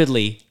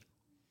vividly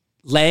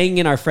laying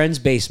in our friend's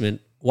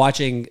basement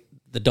watching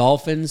the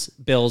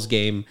Dolphins-Bills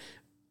game,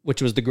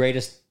 which was the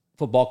greatest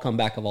football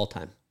comeback of all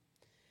time.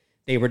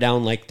 They were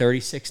down like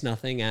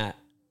 36-0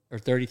 or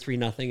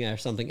 33-0 or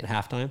something at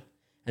halftime,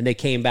 and they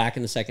came back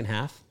in the second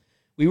half.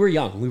 We were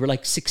young. We were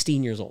like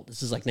 16 years old.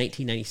 This is like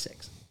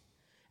 1996.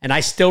 And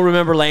I still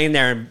remember laying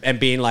there and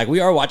being like, we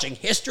are watching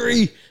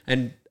history.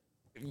 And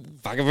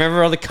I can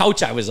remember on the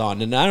couch I was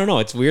on. And I don't know,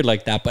 it's weird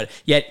like that. But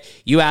yet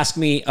you ask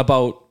me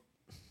about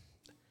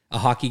a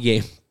hockey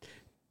game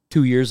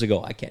 2 years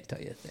ago, I can't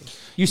tell you a thing.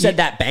 You said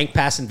that bank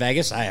pass in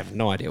Vegas. I have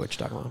no idea what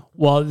you're talking about.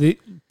 Well,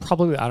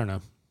 probably, I don't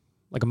know,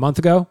 like a month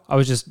ago, I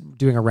was just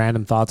doing a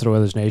random Thoughts at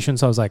Oilers Nation.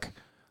 So I was like,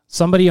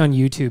 somebody on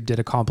YouTube did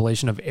a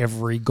compilation of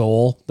every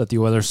goal that the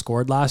Oilers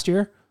scored last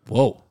year.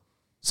 Whoa.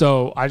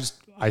 So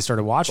I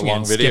started watching it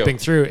and skipping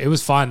through. It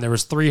was fun. There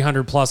was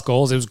 300 plus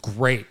goals. It was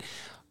great.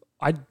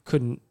 I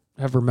couldn't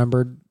have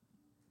remembered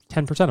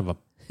 10% of them.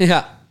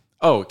 Yeah.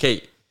 Oh,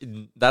 okay.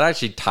 That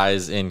actually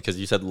ties in because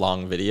you said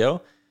long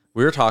video.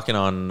 We were talking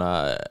on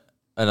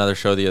another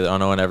show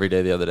on Owen Every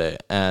Day the other day,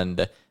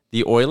 and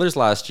the Oilers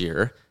last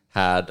year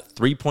had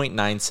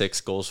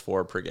 3.96 goals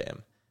for per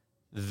game.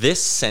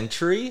 This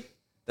century,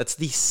 that's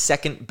the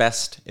second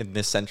best in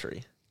this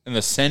century. In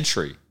the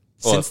century?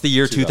 Since the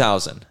year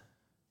 2000.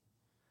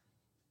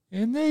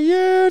 In the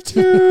year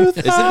 2000.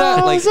 Isn't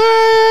that like...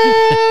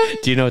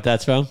 Do you know what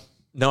that's from?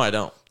 No, I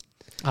don't.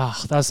 Oh,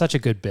 that was such a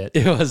good bit.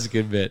 It was a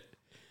good bit.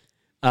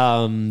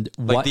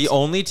 The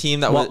only team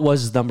that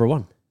was number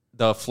one?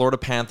 The Florida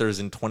Panthers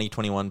in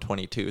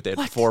 2021-22. They had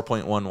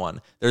 4.11.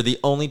 They're the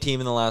only team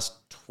in the last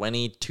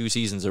 22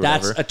 seasons or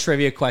whatever. That's a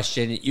trivia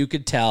question you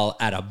could tell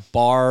at a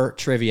bar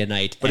trivia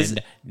night,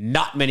 and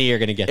not many are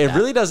going to get that. It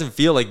really doesn't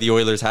feel like the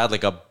Oilers had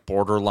like a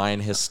borderline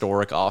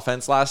historic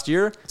offense last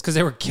year. It's because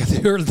they were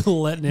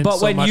letting in But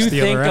so when much you the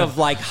other think end. of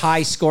like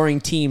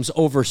high-scoring teams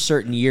over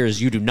certain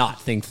years, you do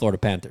not think Florida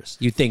Panthers.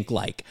 You think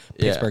like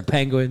Pittsburgh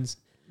Penguins.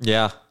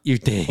 Yeah. You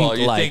think you'd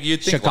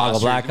think Chicago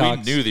We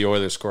Blackhawks. knew the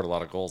Oilers scored a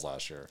lot of goals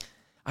last year.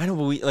 I know,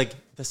 but we like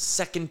the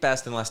second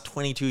best in the last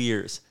 22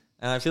 years.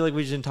 And I feel like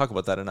we didn't talk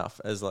about that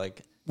enough as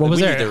like... What was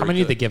there? How were many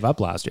good. did they give up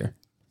last year?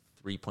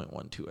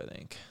 3.12, I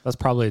think. That's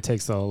probably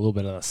takes a little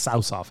bit of the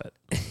sauce off it.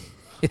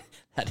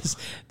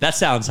 That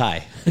sounds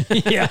high.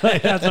 Yeah,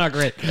 that's not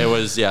great. It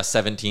was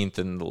 17th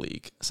in the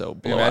league. So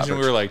below Imagine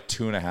average. we were like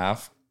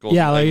 2.5 goals.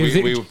 Yeah, like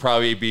we would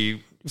probably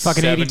be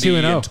fucking 70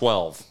 82-0. and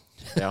 12.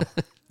 Yeah.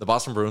 The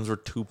Boston Bruins were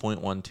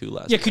 2.12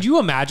 last Yeah, year. could you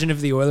imagine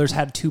if the Oilers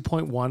had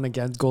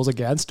 2.1 goals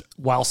against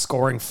while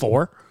scoring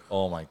 4?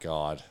 Oh my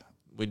God.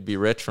 We'd be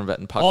rich from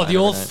betting puck. Oh, line the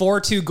old every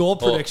night. 4-2 goal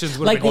predictions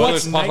would like have been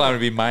Oilers what's puck line would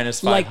be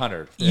minus Like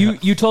 500.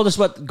 you told us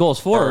what goals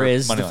for Or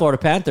is, money the line. Florida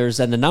Panthers,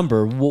 and the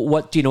number.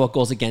 What do you know what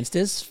goals against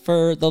is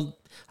for the,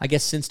 I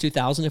guess, since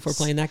 2000 if we're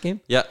playing that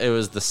game? Yeah, it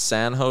was the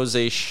San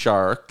Jose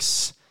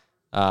Sharks.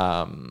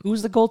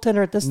 Who's the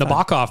goaltender at this time?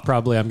 Nabokov,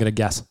 probably, I'm going to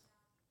guess.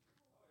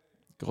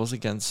 Goals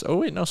against... Oh,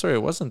 wait, no, sorry,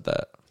 it wasn't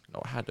that.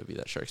 No, it had to be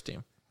that Sharks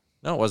team.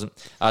 No, it wasn't.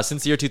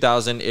 Since the year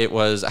 2000, it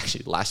was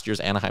actually last year's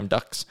Anaheim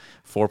Ducks,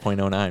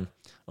 4.09.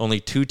 Only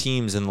 2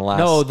 teams in the last...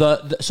 No,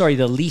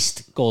 the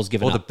least goals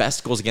given up. the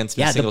best goals against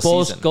in Yeah, a single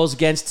the season. goals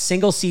against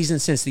single season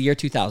since the year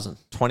 2000.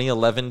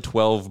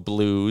 2011-12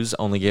 Blues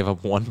only gave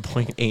up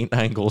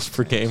 1.89 goals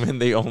per game,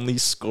 and they only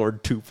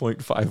scored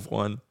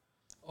 2.51.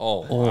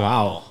 Oh,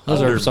 wow.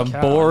 Those are some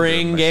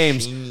boring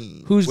games.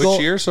 Who's Which goal?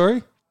 year,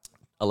 sorry?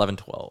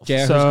 11-12. JR,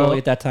 who's So- goalie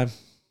at that time?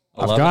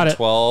 I've got it.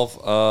 12.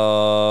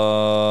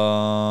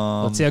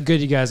 Let's see how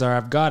good you guys are.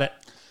 I've got it.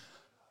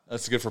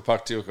 That's good for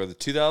puck too. The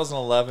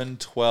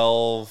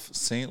 2011-12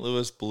 St.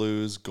 Louis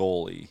Blues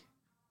goalie.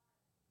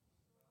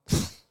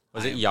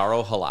 Was it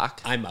Yarrow Halak?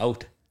 I'm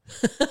out.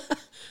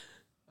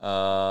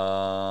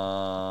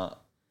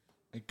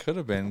 It could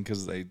have been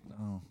because they...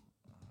 Oh.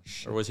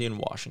 Or was he in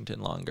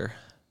Washington longer?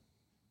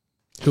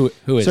 Who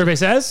is Survey it?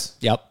 says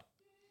Yep.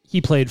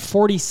 he played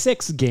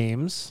 46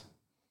 games.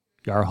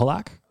 Yarrow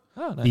Halak.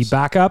 Oh, The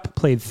backup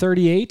played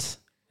 38,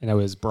 and it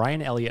was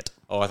Brian Elliott.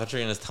 Oh, I thought you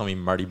were going to tell me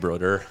Marty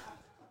Brodeur.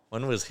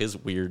 When was his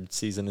weird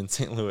season in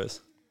St. Louis?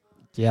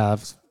 Yeah,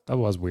 that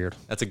was weird.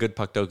 That's a good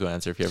puck doku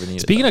answer if you ever need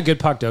it. Speaking of good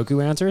puck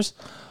doku answers,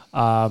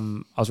 I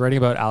was writing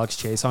about Alex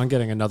Chason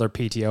getting another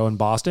PTO in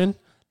Boston.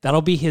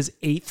 That'll be his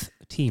 8th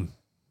team.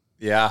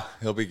 Yeah,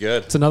 he'll be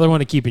good. It's another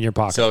one to keep in your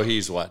pocket. So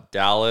he's what?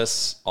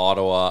 Dallas,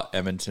 Ottawa,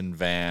 Edmonton,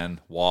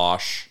 Van,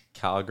 Wash,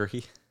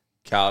 Calgary,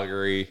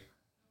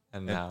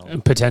 and now...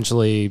 And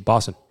potentially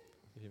Boston.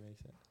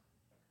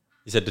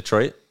 You said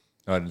Detroit?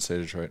 No, I didn't say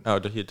Detroit. Oh,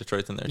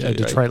 Detroit's in there Yeah, too,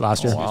 Detroit right?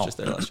 last year. He was just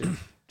there last year.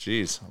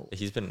 Jeez.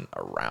 He's been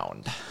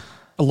around.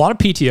 A lot of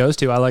PTOs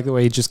too. I like the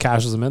way he just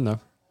cashes them in though.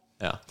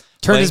 Yeah.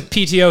 Turned his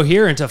PTO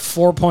here into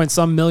 $4 point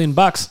some million.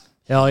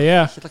 Hell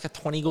yeah. He had like a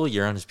 20-goal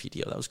year on his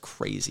PTO. That was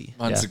crazy.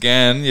 Once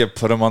again, you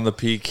put him on the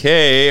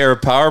PK or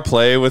power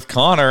play with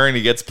Connor, and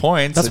he gets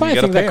points. That's why I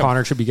think that him.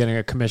 Connor should be getting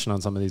a commission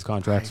on some of these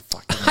contracts.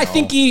 I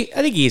think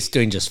he's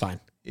doing just fine.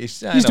 He's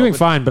doing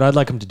fine, but I'd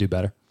like him to do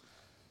better.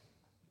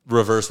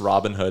 Reverse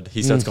Robin Hood.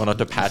 He starts going up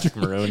to Patrick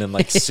Maroon and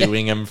like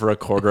suing him for a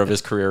quarter of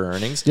his career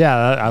earnings. Yeah,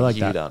 I like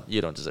that.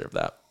 You don't deserve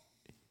that.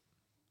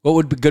 What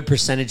would a good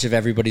percentage of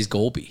everybody's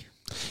goal be?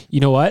 You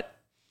know what?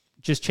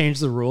 Just change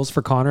the rules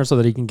for Connor so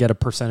that he can get a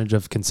percentage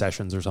of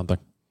concessions or something.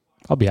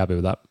 I'll be happy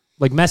with that.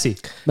 Like Messi.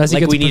 Messi Like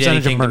gets we a need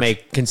percentage anything of to merch.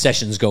 make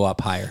concessions go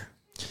up higher.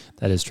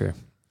 That is true.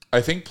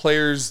 I think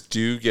players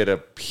do get a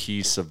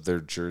piece of their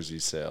jersey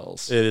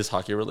sales. It is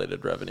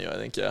hockey-related revenue, I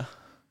think, yeah.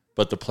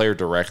 But the player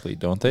directly,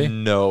 don't they?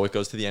 No, it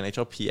goes to the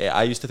NHLPA.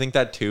 I used to think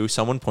that too.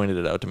 Someone pointed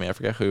it out to me. I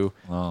forget who.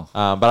 Oh.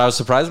 But I was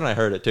surprised when I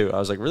heard it too. I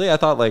was like, really? I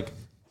thought like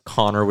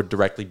Connor would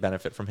directly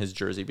benefit from his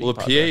jersey being Well,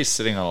 the PA popular. is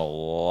sitting on a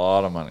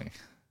lot of money.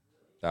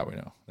 That we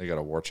know. They got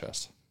a war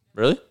chest.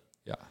 Really?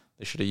 Yeah.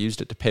 They should have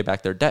used it to pay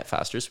back their debt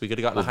faster, so we could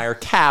have gotten a higher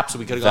cap, so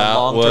we could have That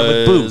gotten long-term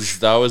with Bouch.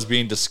 that was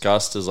being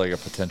discussed as like a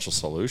potential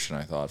solution,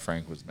 I thought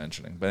Frank was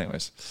mentioning. But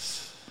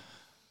anyways.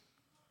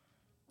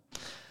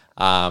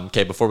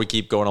 Okay, before we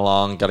keep going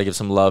along, got to give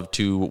some love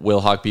to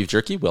Wilhauk Beef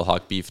Jerky,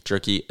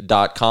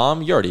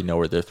 willhawkbeefjerky.com. You already know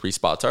where their 3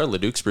 spots are,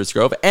 Leduc, Spruce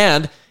Grove,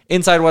 and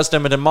inside West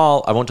Edmonton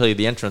Mall. I won't tell you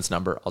the entrance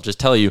number. I'll just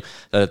tell you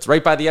that it's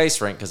right by the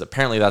ice rink, because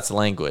apparently that's the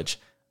language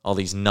all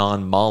these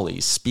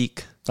non-Mollies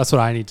speak. That's what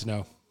I need to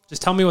know.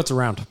 Just tell me what's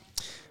around.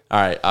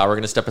 All right, we're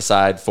going to step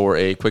aside for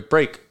a quick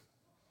break.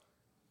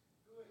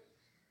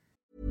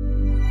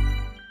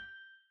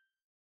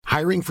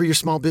 Hiring for your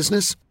small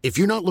business? If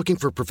you're not looking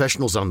for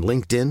professionals on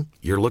LinkedIn,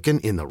 you're looking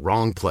in the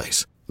wrong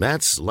place.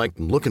 That's like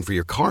looking for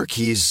your car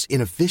keys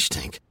in a fish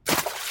tank.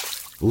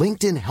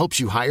 LinkedIn helps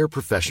you hire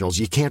professionals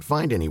you can't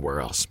find anywhere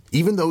else,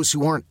 even those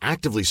who aren't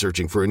actively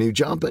searching for a new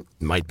job but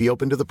might be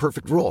open to the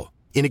perfect role.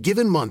 In a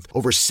given month,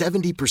 over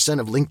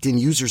 70% of LinkedIn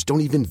users don't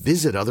even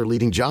visit other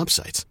leading job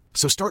sites.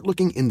 So start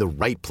looking in the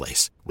right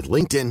place. With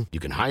LinkedIn, you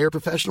can hire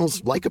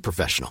professionals like a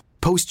professional.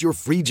 Post your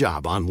free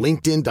job on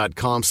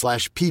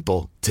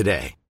linkedin.com/people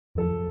today.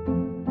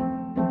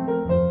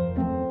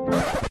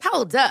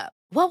 Hold up.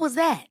 What was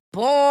that?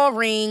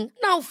 Boring.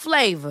 No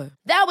flavor.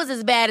 That was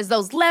as bad as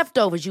those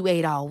leftovers you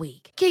ate all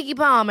week. Keke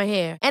Palmer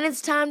here, and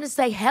it's time to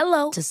say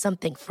hello to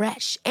something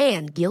fresh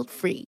and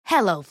guilt-free.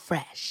 Hello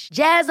Fresh.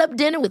 Jazz up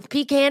dinner with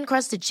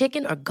pecan-crusted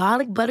chicken or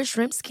garlic butter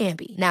shrimp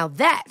scampi. Now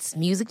that's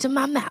music to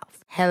my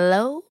mouth.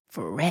 Hello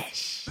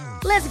Fresh.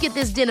 Let's get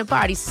this dinner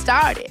party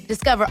started.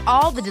 Discover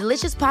all the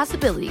delicious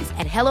possibilities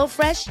at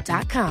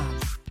hellofresh.com.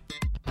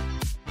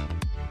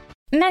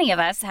 Many of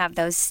us have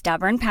those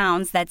stubborn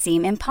pounds that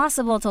seem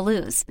impossible to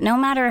lose, no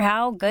matter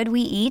how good we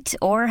eat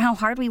or how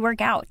hard we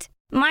work out.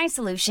 My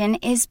solution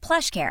is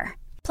PlushCare.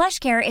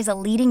 PlushCare is a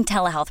leading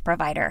telehealth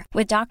provider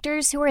with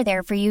doctors who are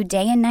there for you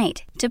day and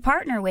night to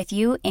partner with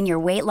you in your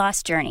weight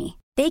loss journey.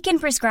 They can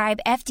prescribe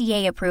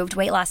FDA-approved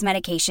weight loss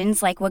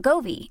medications like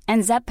Wegovy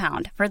and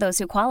Zepbound for those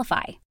who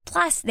qualify.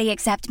 Plus, they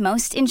accept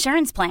most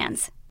insurance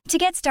plans. To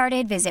get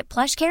started, visit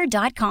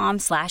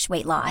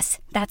plushcare.com/weightloss.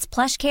 That's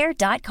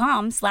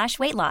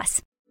plushcare.com/weightloss.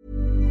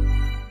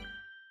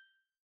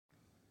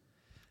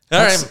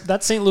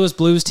 That St. Louis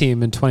Blues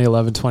team in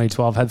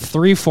 2011-2012 had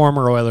 3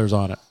 former Oilers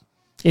on it.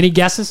 Any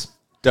guesses?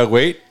 Doug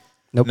Waite?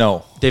 Nope.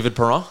 No. David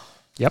Perron?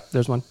 Yep,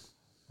 there's one.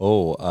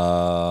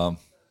 Oh,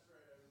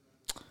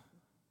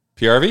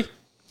 PRV?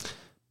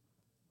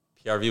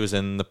 PRV was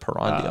in the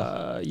Perron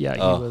deal. Yeah, he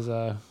was...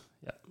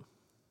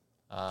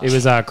 it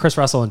was Chris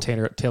Russell and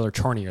Taylor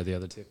Chorney are the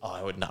other two. Oh,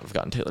 I would not have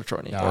gotten Taylor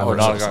Chorney. No, I would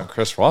not have gotten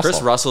Chris Russell.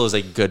 Chris Russell is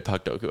a good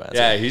puck doku answer.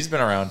 Yeah, he's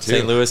been around too.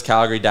 St. Louis,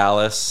 Calgary,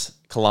 Dallas,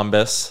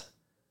 Columbus,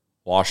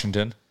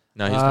 Washington.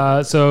 No, he's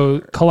not.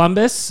 So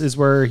Columbus is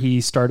where he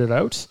started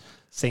out.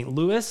 St.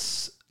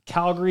 Louis,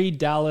 Calgary,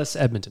 Dallas,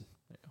 Edmonton.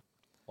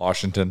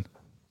 Washington.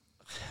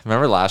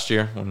 Remember last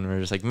year when we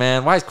were just like,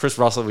 man, why is Chris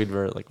Russell? We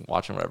were like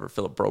watching whatever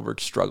Philip Broberg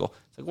struggle.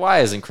 It's like,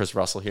 why isn't Chris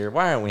Russell here?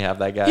 Why aren't we have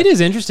that guy? It is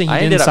interesting. He I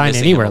didn't ended up sign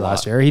missing anywhere him a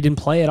last lot. year. He didn't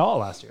play at all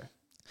last year.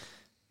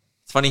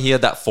 It's funny he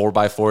had that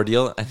 4x4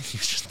 deal. I think he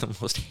was just the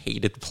most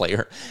hated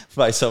player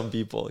by some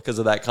people because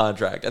of that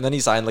contract. And then he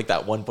signed like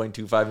that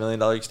 $1.25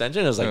 million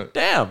extension. It was like,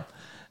 damn,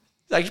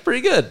 he's actually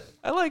pretty good.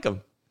 I like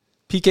him.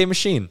 PK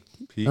machine.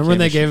 Remember when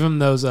they gave him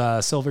those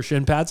silver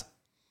shin pads?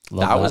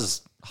 That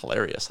was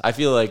hilarious. I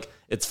feel like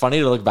it's funny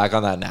to look back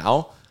on that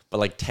now, but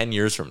like 10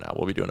 years from now,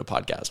 we'll be doing a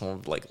podcast and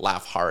we'll like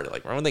laugh hard.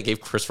 Like, remember when they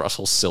gave Chris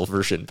Russell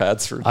silver shin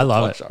pads for I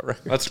love it. shot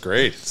record? That's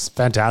great. It's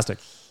fantastic.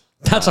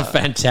 That's a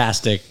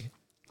fantastic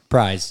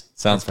prize.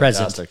 Sounds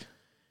present. fantastic.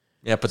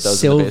 Yeah, put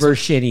those in the Silver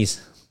basement.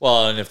 shinnies.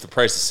 Well, and if the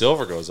price of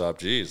silver goes up,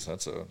 geez,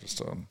 that's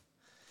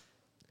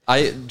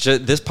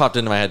This popped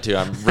into my head too.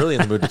 I'm really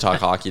in the mood to talk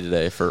hockey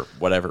today for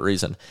whatever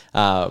reason.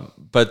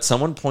 But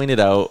someone pointed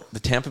out the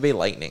Tampa Bay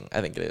Lightning,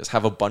 I think it is,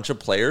 have a bunch of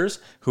players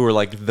who are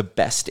like the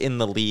best in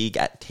the league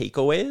at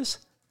takeaways.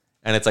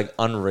 And it's like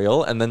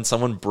unreal. And then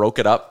someone broke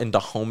it up into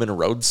home and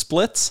road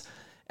splits.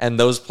 And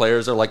those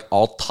players are like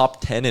all top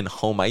 10 in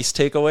home ice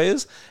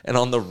takeaways. And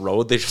on the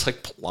road, they just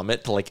like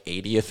plummet to like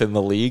 80th in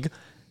the league.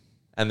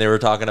 And they were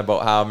talking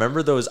about how,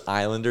 remember those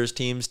Islanders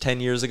teams 10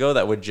 years ago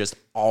that would just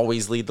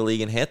always lead the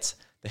league in hits?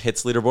 The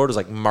hits leaderboard was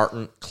like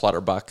Martin,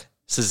 Clutterbuck,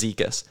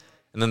 Cizikas.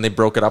 And then they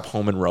broke it up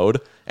home and road.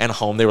 And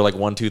home, they were like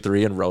 1, 2,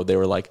 3. And road, they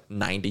were like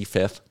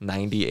 95th,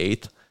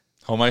 98th.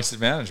 Home ice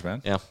advantage,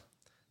 man. Yeah.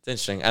 It's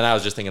interesting. And I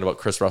was just thinking about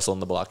Chris Russell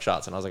and the block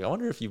shots. And I was like, I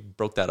wonder if you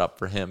broke that up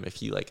for him. If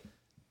he like...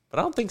 But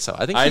I don't think so.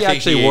 I think he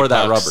actually wore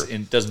that rubber.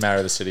 It doesn't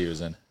matter the city he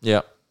was in.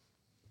 Yeah.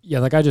 Yeah,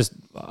 like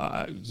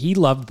he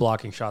loved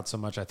blocking shots so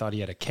much I thought he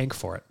had a kink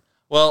for it.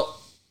 Well,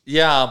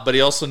 yeah, but he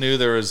also knew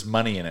there was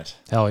money in it.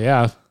 Hell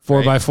yeah.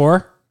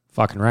 4x4?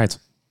 Fucking right. It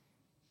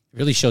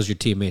really shows your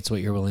teammates what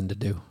you're willing to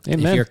do.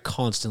 Amen. If you're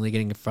constantly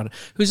getting in front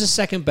of... Who's the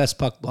second best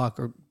puck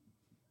blocker?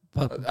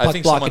 I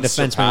think blocking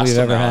defenseman we've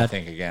ever had.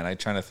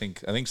 I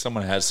think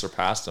someone has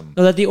surpassed him.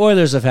 No, that the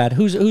Oilers have had.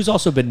 Who's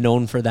also been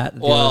known for that?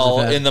 Well,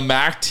 in the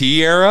Mac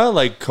T era,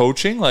 like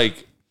coaching,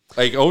 like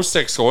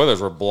 06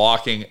 Oilers were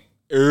blocking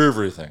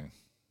everything.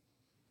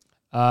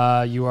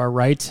 You are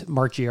right.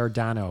 Mark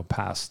Giordano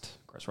passed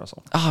Chris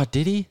Russell. Oh,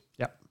 did he?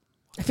 Yep.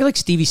 I feel like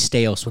Stevie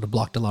Stais would have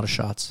blocked a lot of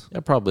shots. Yeah,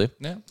 probably.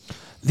 Yeah.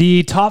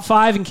 The top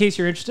 5, in case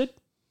you're interested.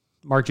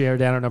 Mark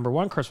Giordano, number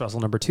 1. Chris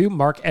Russell, number 2.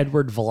 Mark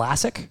Edward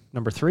Vlasic,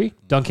 number 3.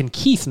 Duncan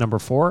Keith, number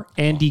 4.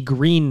 Andy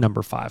Green,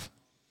 number 5.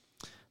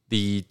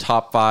 The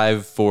top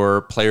 5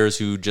 for players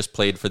who just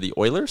played for the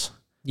Oilers.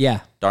 Yeah.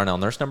 Darnell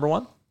Nurse, number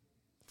 1.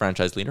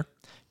 Franchise leader.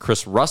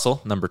 Chris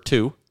Russell, number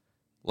 2.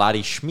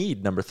 Laddie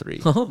Schmid, number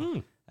 3.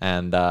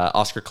 And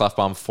Oscar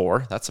Clefbaum,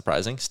 4. That's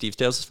surprising. Steve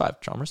Stales is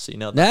 5. Chalmers, so you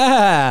know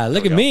that.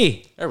 Look at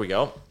me. There we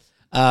go.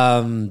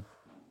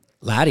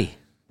 Laddie.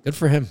 Good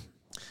for him.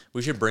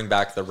 We should bring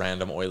back the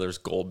random Oilers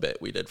goal bit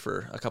we did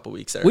for a couple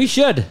weeks there. We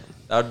should.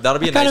 That'll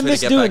be a nice way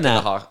to get back to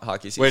the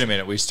hockey season. Wait a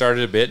minute. We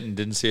started a bit and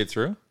didn't see it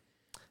through?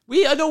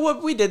 I know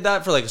what we did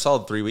that for like a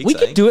solid 3 weeks. We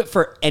could do it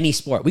for any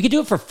sport. We could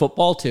do it for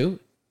football too.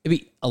 It'd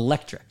be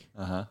electric.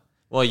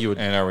 Well, you would.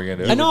 And are we going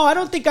to do it? I know. I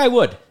don't think I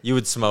would. You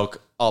would smoke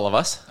all of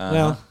us.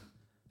 Well,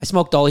 I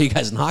smoked all of you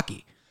guys in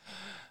hockey.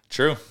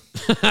 True.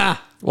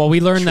 Well, we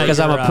learned that because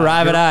I'm a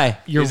private eye.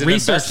 Your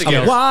research skills.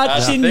 I'm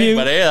watching you.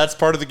 But hey, that's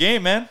part of the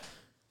game, man.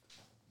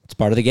 It's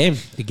part of the game.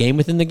 The game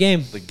within the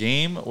game. The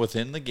game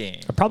within the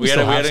game. I probably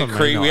still have some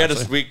right now, we had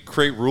to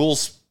create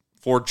rules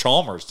for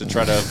Chalmers to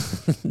try to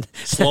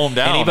slow him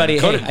down.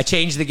 I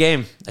changed the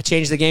game. I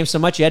changed the game so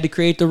much you had to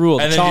create the rule.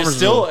 And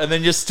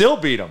then you still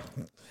beat him.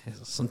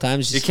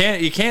 Sometimes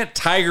you can't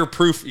tiger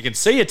proof. You can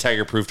say you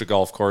tiger proofed a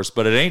golf course,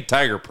 but it ain't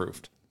tiger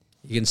proofed.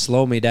 You can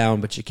slow me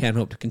down, but you can't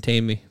hope to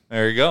contain me.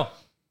 There you go.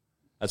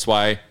 That's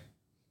why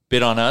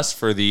bid on us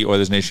for the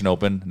Oilers Nation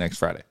Open next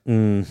Friday.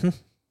 Mm-hmm.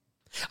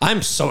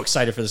 I'm so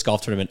excited for this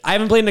golf tournament. I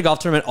haven't played in a golf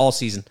tournament all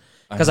season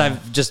because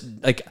I've just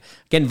get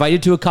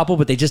invited to a couple,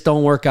 but they just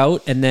don't work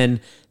out. And then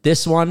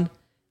this one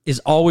is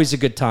always a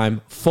good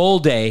time. Full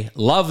day.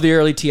 Love the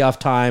early tee off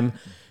time.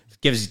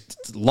 Gives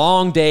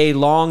long day,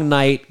 long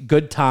night,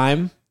 good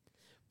time.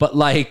 But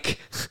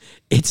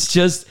it's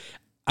just,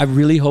 I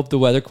really hope the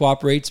weather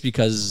cooperates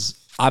because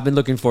I've been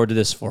looking forward to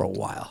this for a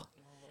while.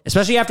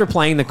 Especially after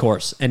playing the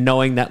course and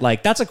knowing that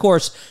that's a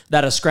course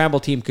that a scramble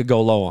team could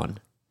go low on.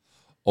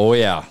 Oh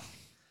yeah.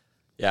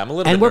 Yeah, I'm a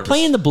little. And bit we're nervous.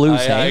 playing the Blues.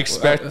 I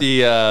expect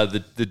the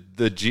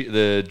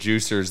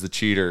juicers, the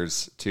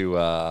cheaters, to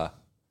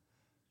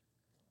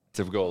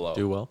go low.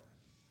 Do well.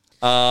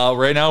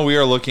 Right now we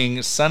are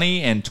looking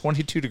sunny and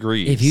 22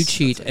 degrees. If you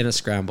cheat in a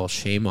scramble,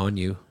 shame on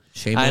you.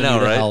 Shame on you. I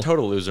know, right? Hell.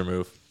 Total loser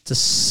move. It's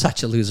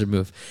such a loser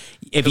move.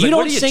 If But you what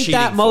don't are you sink cheating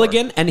that for?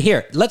 mulligan, and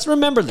here, let's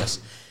remember this.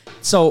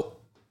 So,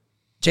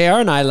 JR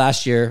and I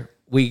last year,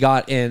 we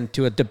got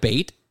into a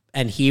debate,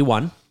 and he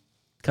won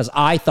because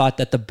I thought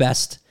that the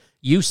best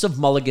use of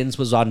mulligans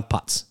was on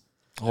putts.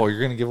 Oh, you're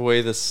going to give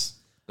away this?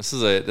 This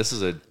is a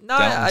No,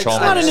 down it's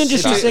Chalmers. not an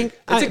interesting thing.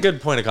 It's a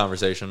good point of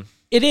conversation.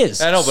 It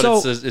is. I know, but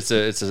So,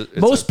 it's a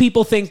most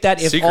people think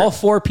that if secret. all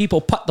 4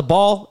 people putt the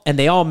ball and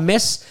they all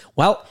miss,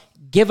 well,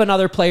 give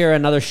another player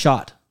another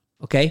shot.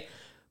 Okay?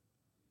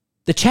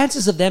 The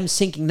chances of them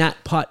sinking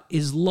that putt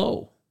is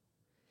low.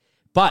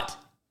 But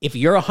if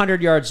you're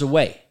 100 yards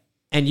away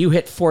and you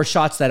hit 4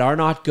 shots that are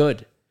not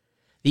good,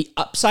 the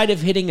upside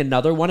of hitting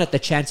another one at the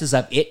chances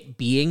of it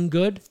being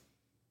good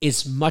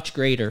is much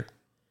greater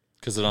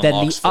because it than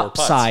unlocks the 4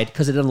 upside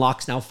because it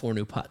unlocks now 4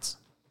 new putts.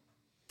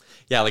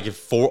 Yeah, like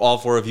if all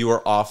 4 of you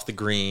are off the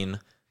green,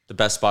 the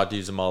best spot to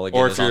use a mulligan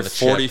or is if on you're the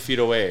 40 chip. feet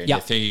away and Yeah.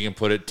 you think you can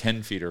put it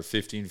 10 feet or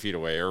 15 feet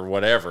away or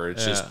whatever,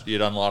 it's just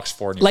it unlocks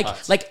 4 new Like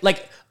putts.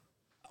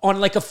 on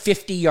a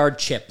 50-yard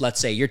chip, let's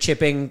say you're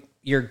chipping,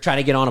 you're trying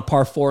to get on a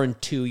par 4 and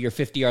 2, you're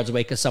 50 yards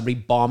away because somebody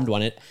bombed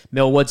on it.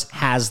 Millwoods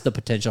has the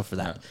potential for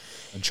that.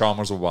 And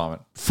Chalmers will bomb it.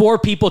 4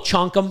 people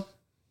chunk them,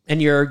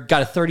 and you're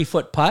got a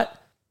 30-foot putt.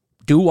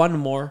 Do 1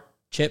 more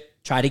chip.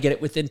 Try to get it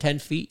within 10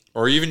 feet.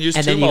 Or even use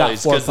And 2 then you got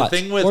mullies. 4 Because the putts.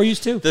 thing with Or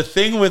use 2. the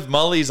thing with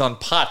mullies on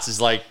putts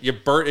is you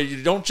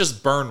don't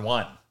just burn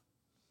 1.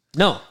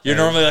 No. You're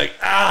normally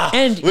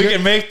And we you're-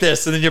 can make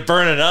this, and then you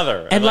burn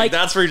another. And like-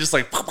 that's where you're just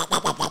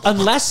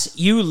unless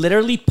you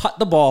literally putt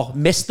the ball,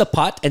 miss the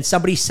putt, and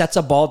somebody sets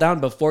a ball down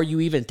before you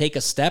even take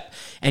a step,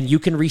 and you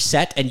can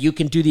reset and you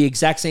can do the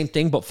exact same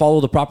thing but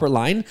follow the proper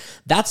line,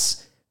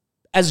 that's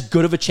as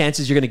good of a chance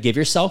as you're going to give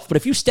yourself. But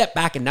if you step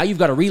back and now you've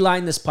got to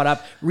reline this putt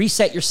up,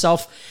 reset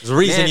yourself. There's a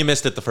reason you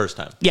missed it the first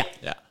time. Yeah.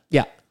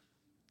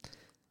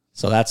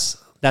 So that's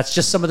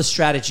just some of the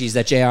strategies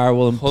that JR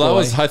will employ. Well,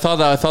 I thought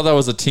that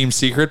was a team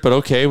secret, but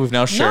okay, we've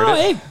now shared it.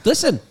 Hey,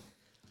 listen.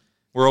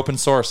 We're open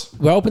source.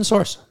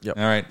 Yep.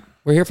 All right.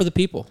 We're here for the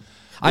people.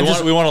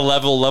 We want a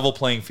level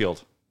playing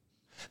field.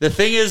 The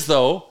thing is,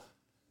 though,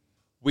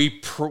 we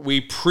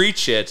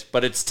preach it,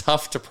 but it's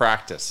tough to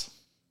practice.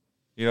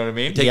 You know what I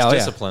mean? It takes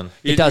discipline.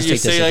 It does take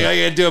discipline. You say, like, I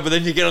can't do it, but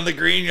then you get on the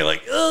green, you're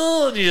like,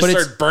 oh, and you just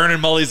start burning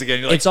mullies again.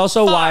 You're like, it's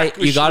also why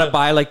you got to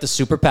buy like the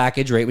super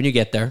package right when you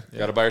get there. You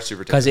got to buy your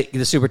super ticket.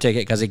 The super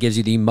ticket, because it gives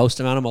you the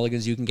most amount of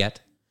mulligans you can get.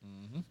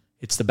 Mm-hmm.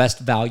 It's the best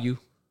value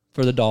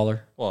for the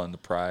dollar. Well, and the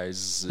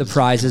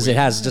prizes. It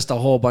has just a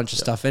whole bunch of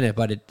stuff in it,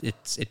 but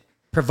it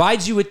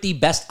provides you with the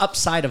best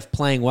upside of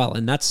playing well.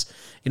 And that's,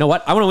 you know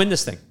what? I want to win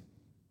this thing.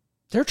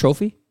 Is there a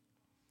trophy?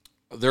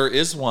 There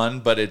is one,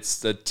 but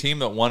it's the team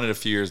that won it a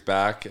few years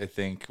back. I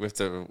think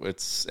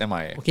it's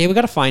MIA. Okay, we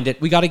got to find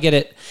it. We got to get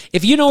it.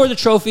 If you know where the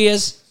trophy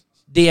is,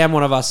 DM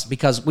one of us,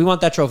 because we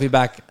want that trophy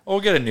back. We'll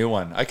get a new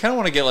one. I kind of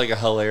want to get like a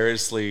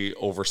hilariously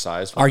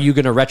oversized one. Are you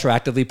going to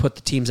retroactively put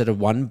the teams that have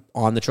won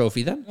on the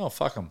trophy then? No,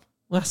 fuck them.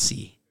 Let's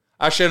see.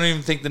 Actually, I don't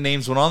even think the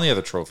names went on the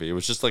other trophy. It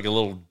was just like a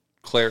little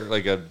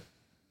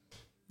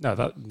No,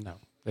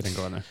 they didn't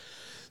go in there.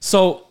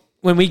 So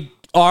when we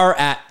are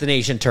at the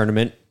nation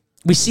tournament,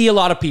 we see a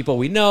lot of people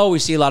we know. We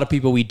see a lot of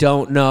people we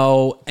don't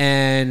know.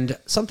 And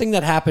something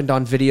that happened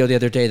on video the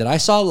other day that I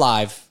saw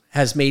live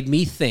has made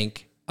me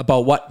think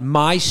about what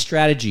my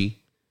strategy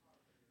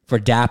for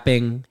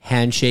dapping,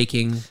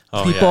 handshaking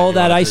people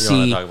that I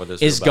see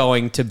is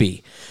going to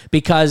be.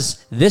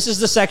 Because this is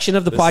the section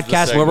of the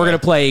podcast where we're going to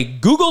play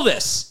Google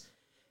This.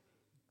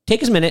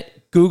 Take a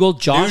minute. Google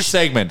Josh. New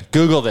segment.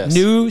 Google this.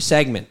 New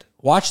segment.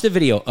 Watch the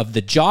video of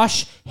the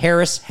Josh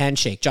Harris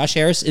handshake. Josh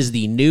Harris is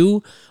the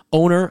new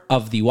owner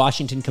of the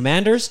Washington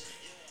Commanders.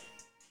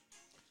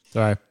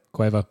 Sorry,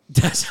 Quavo.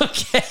 That's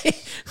okay.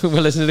 We're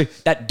listening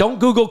to that. Don't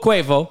Google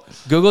Quavo.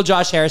 Google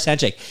Josh Harris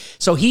handshake.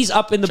 So he's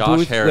up in the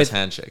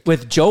booth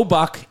with Joe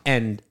Buck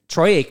and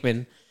Troy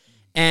Aikman.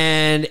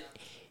 And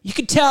you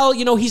could tell,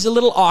 he's a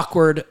little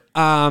awkward.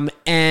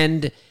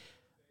 And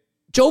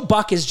Joe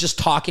Buck is just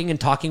talking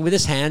with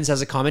his hands,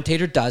 as a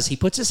commentator does. He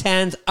puts his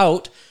hands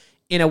out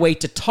in a way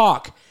to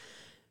talk.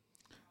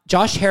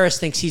 Josh Harris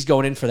thinks he's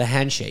going in for the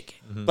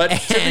handshake. Mm-hmm. But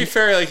to be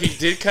fair, he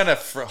did kind of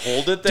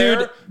hold it there.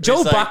 Dude,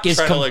 Joe Buck is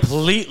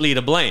completely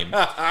to blame.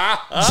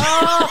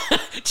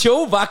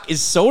 Joe Buck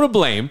is so to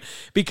blame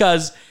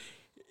because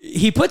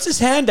he puts his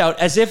hand out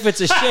as if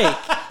it's a shake.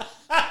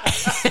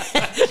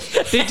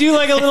 They do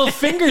like a little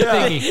finger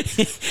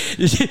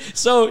thingy.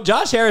 So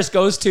Josh Harris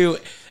goes to...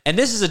 And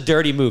this is a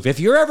dirty move. If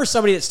you're ever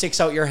somebody that sticks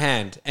out your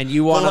hand and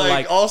you want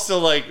to also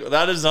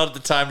that is not the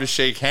time to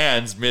shake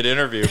hands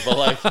mid-interview,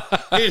 but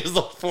he just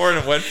looked forward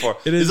and went for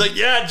it. He's like,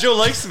 yeah, Joe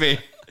likes me.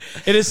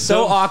 It is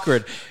so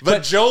awkward.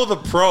 But Joe the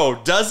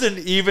pro doesn't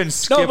even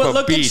skip a beat. No, but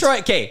look at Troy.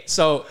 Okay,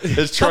 so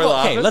is Troy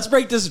laughing? Okay, let's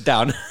break this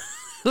down.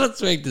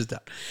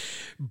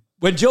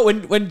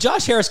 When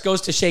Josh Harris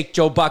goes to shake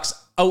Joe Buck's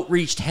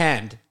outreached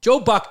hand, Joe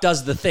Buck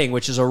does the thing,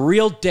 which is a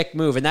real dick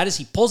move, and that is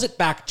he pulls it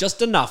back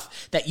just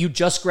enough that you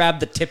just grab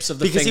the tips of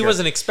the finger. Because he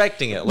wasn't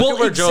expecting it. Look at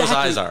where Joe's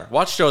eyes are.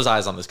 Watch Joe's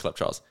eyes on this clip,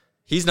 Charles.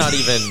 He's not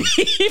even...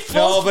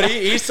 No, but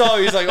he saw,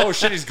 he's like, oh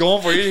shit, he's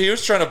going for it. He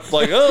was trying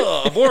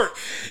to abort.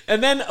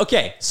 And then,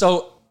 okay,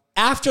 so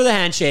after the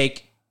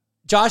handshake,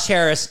 Josh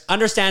Harris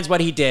understands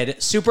what he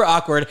did. Super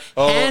awkward.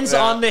 Hands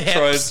on the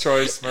hips.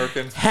 Troy's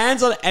smirking.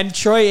 Hands on... And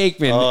Troy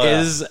Aikman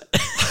is...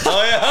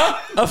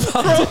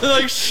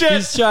 like shit.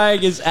 He's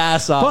trying his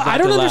ass off. Well, I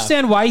don't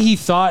understand why he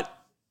thought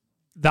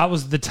that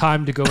was the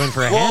time to go in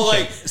for a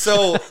handshake.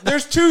 So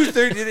there's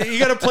you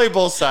got to play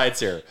both sides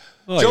here.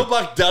 Joe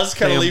Buck does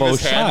kind of leave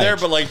his hand there,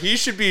 but he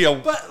should be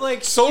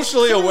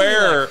socially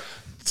aware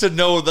to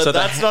know that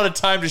that's not a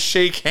time to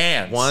shake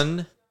hands.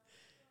 1,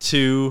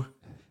 2,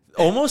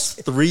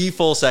 almost 3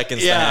 full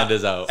seconds. The hand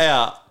is out.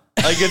 Yeah,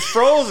 it's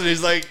frozen.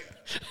 He's like.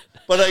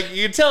 But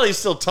you can tell he's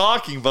still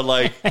talking,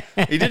 but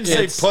he didn't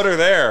say put her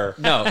there.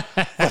 No.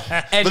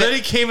 But then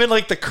he came in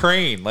like the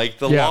crane, like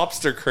the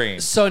lobster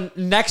crane. So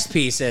next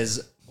piece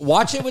is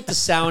watch it with the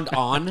sound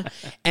on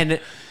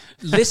and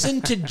listen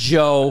to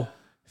Joe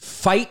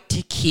fight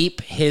to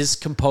keep his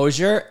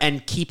composure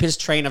and keep his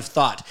train of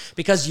thought,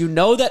 because you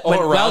know that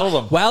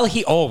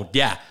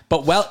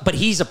but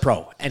he's a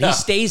pro and he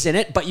stays in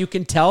it, but you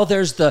can tell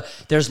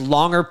there's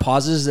longer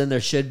pauses than there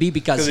should be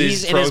because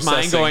he's in his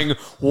mind going,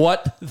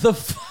 what the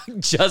fuck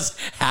just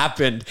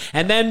happened?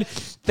 And then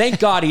thank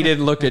God he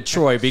didn't look at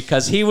Troy,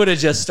 because he would have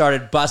just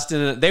started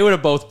busting it. They would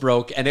have both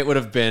broke and it would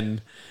have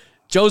been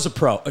Joe's a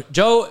pro.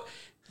 Joe,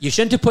 you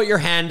shouldn't have put your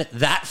hand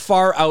that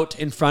far out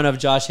in front of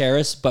Josh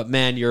Harris, but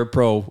man, you're a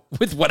pro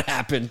with what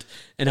happened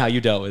and how you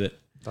dealt with it.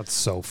 That's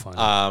so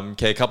funny.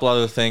 Okay, a couple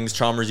other things.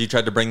 Chalmers, you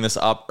tried to bring this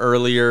up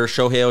earlier.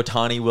 Shohei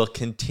Ohtani will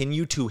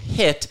continue to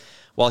hit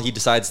while he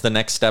decides the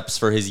next steps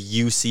for his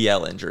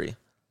UCL injury.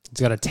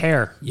 He's got a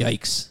tear.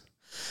 Yikes.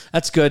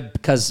 That's good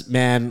because,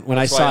 man, when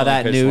I saw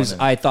that news,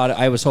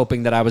 I was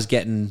hoping that I was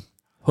getting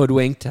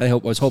hoodwinked. I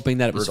was hoping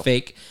that it was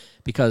fake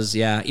because,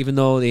 yeah, even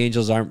though the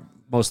Angels aren't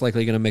most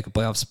likely going to make a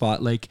playoff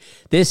spot, like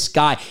this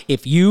guy,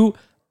 if you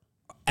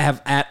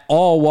have at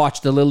all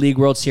watched the Little League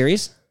World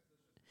Series,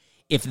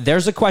 if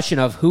there's a question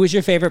of who is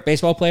your favorite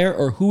baseball player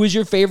or who is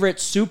your favorite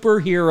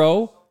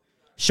superhero,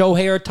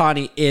 Shohei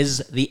Ohtani is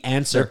the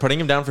answer. They're putting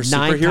him down for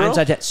 9 superhero? times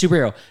out of 10.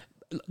 Superhero.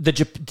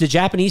 The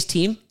Japanese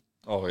team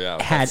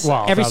had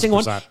every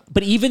single one.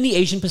 But even the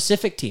Asian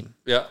Pacific team,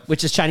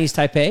 which is Chinese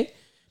Taipei,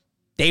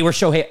 they were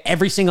Shohei.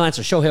 Every single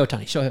answer, Shohei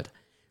Ohtani.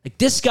 Like,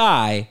 this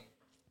guy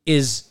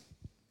is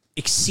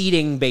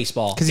exceeding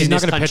baseball because he's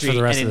not going to pitch for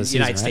the rest of the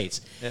season, United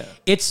States. Yeah.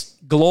 It's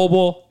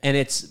global, and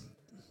it's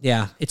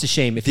a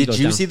shame if he goes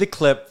down. Did you see the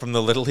clip from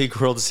the Little League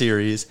World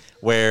Series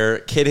where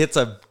kid hits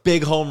a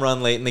big home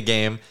run late in the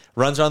game,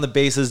 runs around the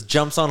bases,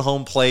 jumps on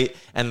home plate,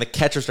 and the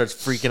catcher starts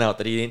freaking out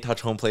that he didn't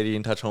touch home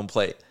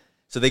plate.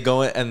 So they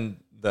go in, and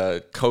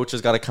the coach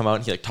has got to come out,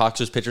 and he talks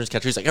to his pitcher and his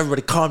catcher. He's like,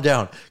 everybody calm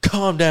down.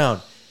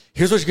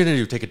 Here's what you're going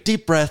to do. Take a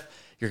deep breath.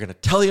 You're going to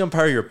tell the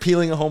umpire you're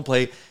peeling a home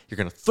plate. You're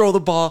going to throw the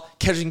ball.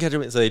 Catcher can catch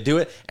it. So they do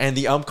it, and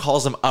the ump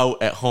calls him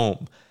out at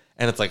home.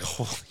 And it's like,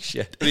 holy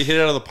shit. But he hit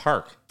it out of the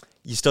park.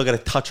 You still got to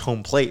touch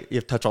home plate. You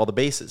have to touch all the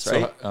bases,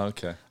 right?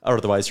 Okay. Or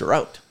otherwise you're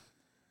out.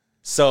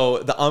 So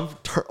the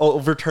ump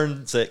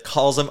overturns it,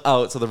 calls him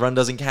out, so the run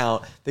doesn't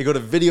count. They go to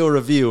video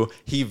review.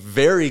 He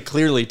very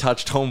clearly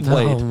touched home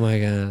plate. Oh, my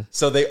God.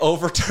 So they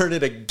overturn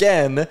it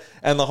again,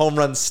 and the home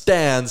run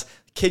stands.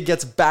 Kid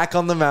gets back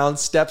on the mound,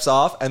 steps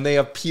off, and they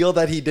appeal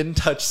that he didn't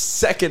touch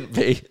second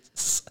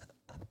base.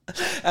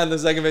 And the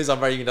second base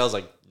umpire, you can tell, is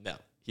like, no,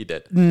 he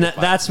did.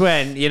 That's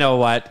when, you know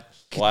what?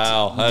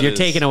 Wow. You're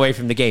taken away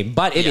from the game.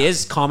 But it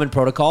is common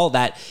protocol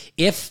that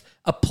if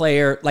a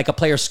player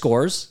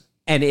scores,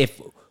 and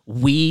if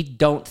we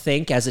don't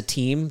think as a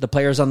team, the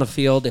players on the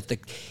field, if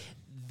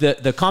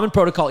the common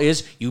protocol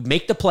is you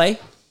make the play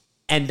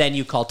and then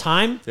you call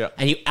time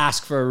and you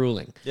ask for a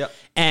ruling. Yeah.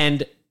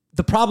 And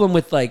the problem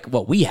with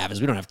what we have is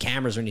we don't have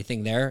cameras or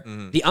anything there.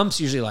 Mm-hmm. The ump's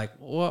usually like,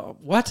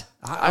 what?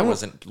 I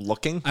wasn't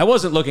looking. I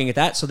wasn't looking at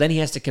that. So then he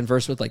has to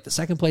converse with the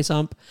second place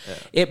ump.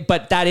 Yeah.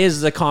 But that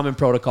is the common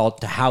protocol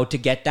to how to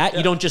get that. Yeah.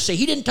 You don't just say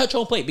he didn't touch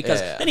home plate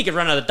because then he could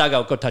run out of the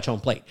dugout, go touch home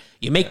plate.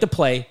 You make the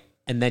play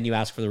and then you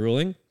ask for the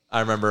ruling. I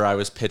remember I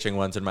was pitching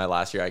once in my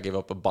last year. I gave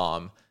up a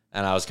bomb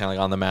and I was kind of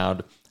on the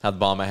mound, had the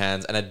ball in my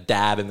hands, and a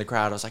dad in the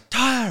crowd. I was like,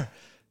 Tyler,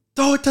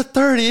 throw it to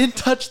third. He didn't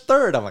touch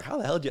third. I'm like, how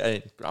the hell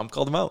did you? I'm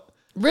called him out.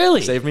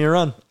 Really? Saved me a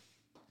run.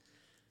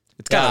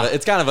 It's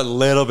kind of a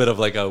little bit of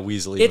a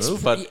Weasley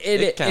move, but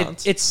it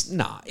counts.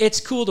 It's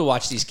cool to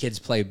watch these kids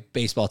play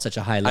baseball at such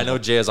a high level. I know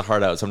Jay has a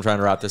heart out, so I'm trying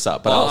to wrap this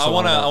up. But I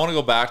want to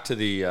go back to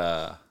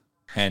the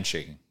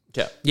handshaking.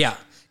 Yeah.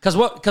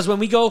 Because when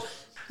we go,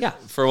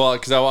 for a while,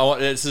 because I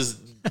want this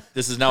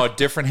is now a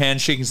different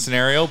handshaking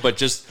scenario, but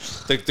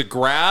just the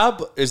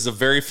grab is a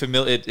very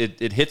familiar.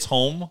 It hits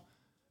home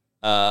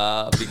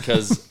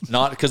because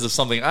not because of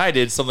something I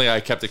did, something I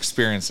kept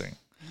experiencing.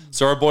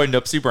 So our boy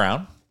Nupsy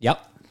Brown,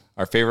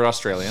 our favorite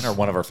Australian, or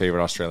one of our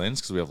favorite Australians,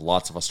 because we have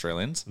lots of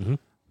Australians. Mm-hmm.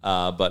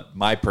 But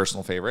my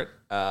personal favorite,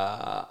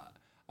 I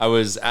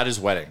was at his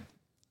wedding,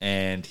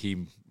 and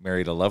he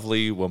married a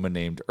lovely woman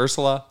named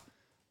Ursula,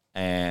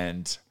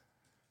 and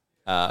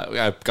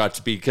I got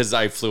to be, because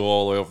I flew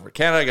all the way over to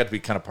Canada, I got to be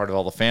kind of part of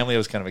all the family. It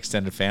was kind of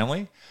extended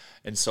family.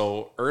 And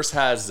so Urs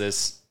has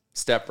this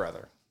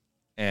stepbrother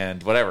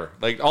and whatever,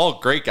 all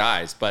great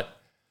guys, but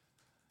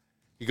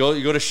you go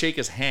to shake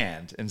his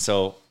hand. And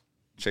so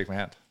shake my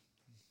hand.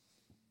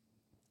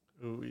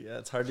 Ooh, yeah,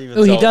 it's hard to even.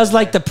 Ooh, he does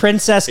the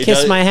princess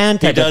kiss my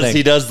hand type of thing.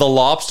 He does the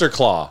lobster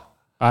claw.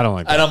 I don't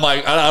like that. And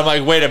I'm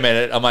like, wait a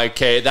minute. I'm like,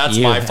 okay, that's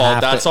my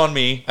fault. That's on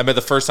me. I mean,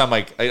 the first time,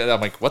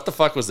 I'm like, what the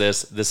fuck was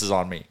this? This is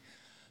on me.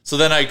 So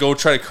then I go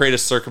try to create a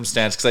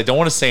circumstance because I don't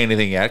want to say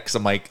anything yet because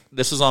I'm like,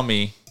 this is on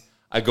me.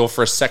 I go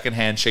for a second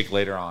handshake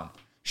later on.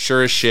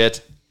 Sure as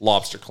shit,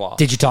 lobster claw.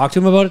 Did you talk to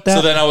him about that?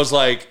 So then I was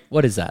like,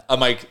 what is that? I'm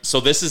like, so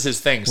this is his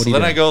thing. So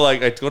then I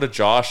go to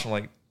Josh. I'm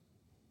like,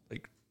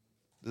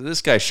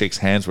 this guy shakes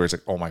hands where he's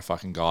like, oh my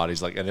fucking God.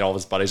 He's like, and all of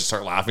his buddies just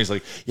start laughing. He's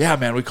like, yeah,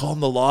 man, we call him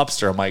the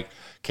lobster. I'm like,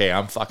 okay,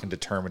 I'm fucking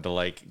determined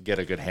to get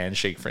a good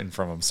handshake from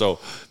him. So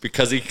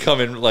because he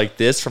come in like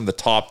this from the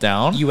top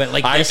down, you went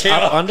this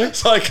up under?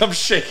 So I come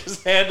shake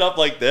his hand up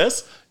like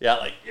this.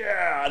 Yeah,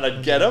 and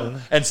I'd get him.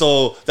 And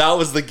so that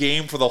was the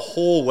game for the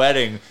whole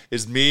wedding,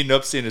 is me,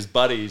 Nupsy, and his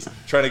buddies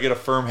trying to get a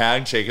firm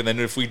handshake. And then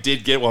if we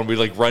did get one,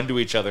 we'd run to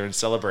each other and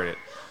celebrate it.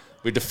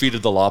 We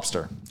defeated the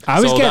lobster.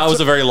 That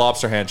was a very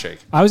lobster handshake.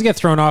 I always get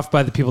thrown off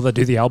by the people that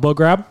do the elbow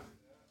grab.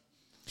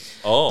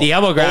 Oh, the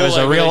elbow grab is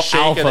a real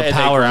alpha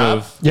power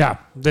move. Yeah,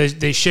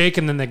 they shake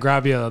and then they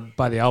grab you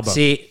by the elbow.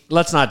 See,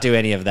 let's not do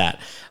any of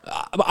that.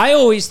 I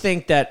always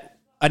think that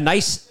a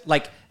nice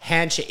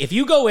handshake. If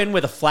you go in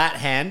with a flat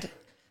hand,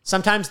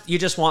 Sometimes you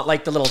just want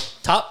like the little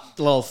top,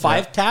 the little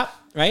 5 tap,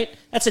 right?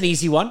 That's an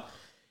easy one.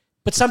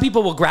 But some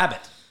people will grab it,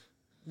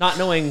 not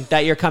knowing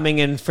that you're coming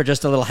in for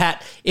just a little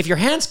hat. If your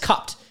hand's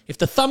cupped, if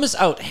the thumb is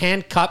out,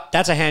 hand cupped,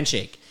 that's a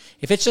handshake.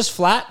 If it's just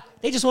flat,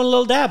 they just want a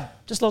little dab,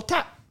 just a little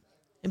tap,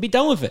 and be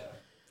done with it.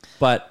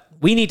 But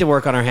we need to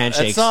work on our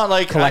handshakes. It's not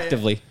like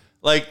collectively.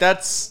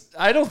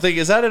 I don't think,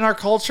 is that in our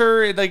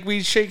culture? Like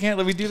we shake hands,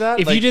 like we do that?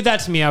 If you did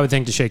that to me, I would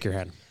think to shake your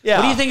hand. Yeah.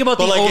 What do you think about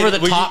the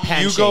over-the-top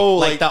handshake? You go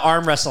like the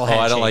arm wrestle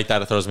handshake? I don't like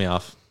that. It throws me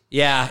off.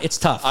 Yeah, it's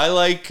tough. I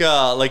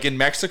like in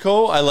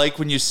Mexico, I like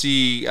when you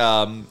see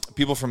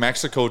people from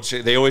Mexico,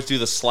 they always do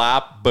the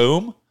slap,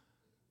 boom.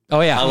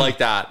 Oh, yeah. I like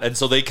that. And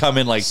so they come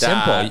in like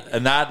that.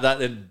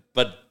 And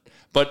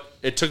but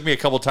it took me a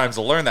couple times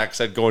to learn that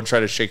because I'd go and try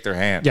to shake their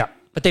hand. Yeah.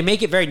 But they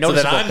make it very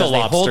noticeable I'm the because they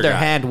hold lobster their guy.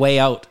 hand way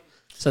out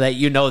so that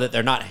you know that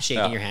they're not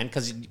shaking your hand,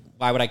 because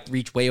why would I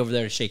reach way over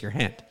there to shake your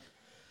hand?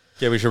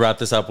 Okay, we should wrap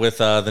this up with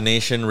the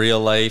Nation Real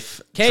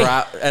Life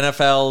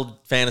NFL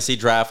Fantasy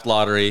Draft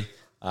Lottery.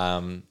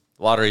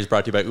 Lottery is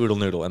brought to you by Oodle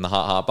Noodle and the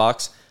Hot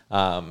Box.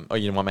 You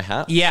didn't want my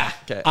hat? Yeah.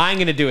 Okay. I'm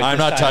going to do it. I'm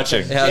not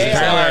touching. If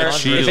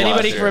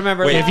anybody can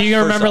remember. If you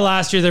can remember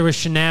last year, there was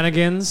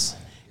shenanigans.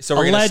 So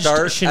we're going to start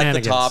at the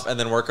shenanigans. top and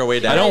then work our way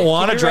down. I don't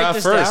want to Can you write draft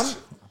this first.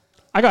 down?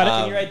 I got it.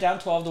 Can you write down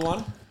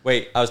 12-1?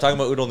 Wait, I was talking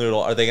about Oodle Noodle.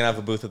 Are they going to have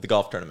a booth at the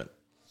golf tournament?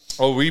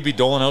 Oh, we'd be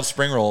doling out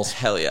spring rolls.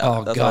 Hell yeah.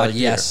 Oh, That's God, what I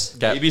hear. yes.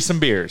 Okay. Maybe some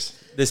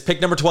beers. This pick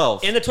number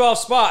 12. In the 12th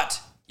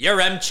spot,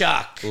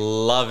 Yaremchuk.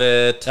 Love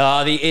it.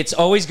 It's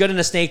always good in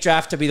a snake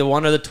draft to be the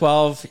 1 or the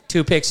 12,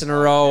 2 picks in a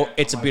row.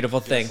 It's a beautiful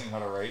thing.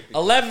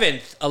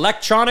 11th,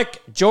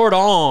 Electronic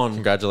Jordan.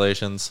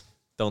 Congratulations.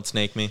 Don't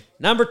snake me.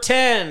 Number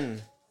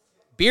 10,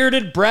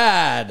 Bearded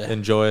Brad.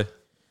 Enjoy.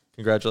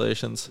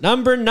 Congratulations.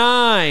 Number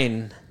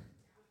 9,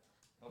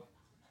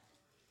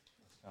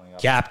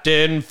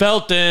 Captain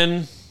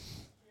Felton.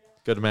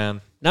 Good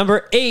man.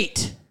 Number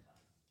 8,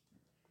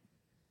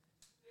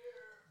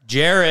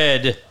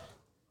 Jared.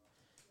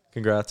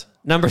 Congrats.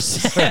 Number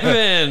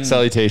 7,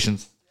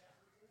 Salutations.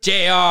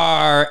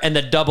 JR and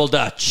the Double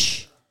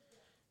Dutch.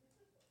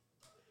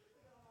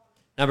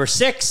 Number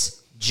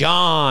 6,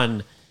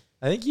 John.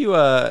 I think you,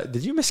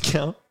 did you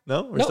miscount?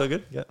 No? We're still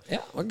good? Yeah.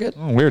 Yeah, we're good.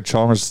 Oh, weird.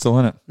 Chalmers is still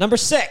in it. Number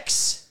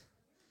 6,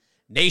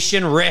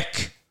 Nation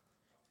Rick.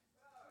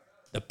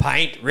 The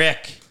Pint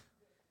Rick.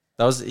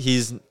 There's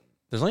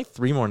only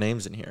 3 more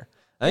names in here.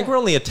 I think we're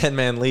only a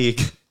 10-man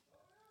league.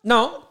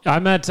 No.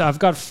 I've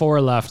got 4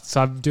 left,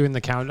 so I'm doing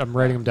the count. I'm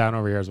writing them down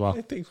over here as well.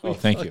 I think we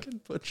thank you.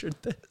 butchered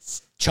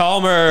this.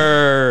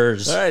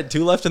 Chalmers. All right,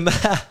 2 left in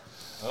that.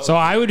 So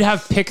I would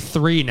have pick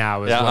 3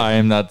 now. Yeah, I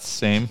am that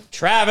same.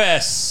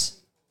 Travis.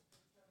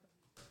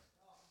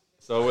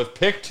 So with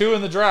pick 2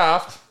 in the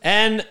draft.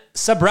 And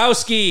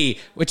Sabrowski,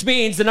 which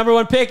means the number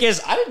 1 pick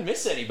is, I didn't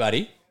miss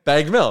anybody.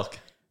 Bagged milk.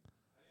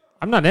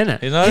 I'm not in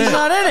it. He's not in it.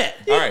 Not in it.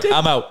 All right,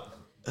 I'm out.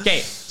 Okay.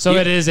 So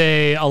it is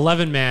a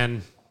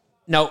 11-man.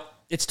 No,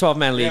 it's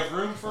 12-man league.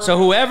 So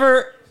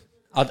whoever,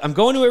 I'm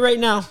going to it right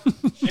now.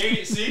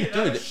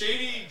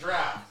 Shady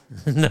draft.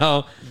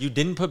 No. You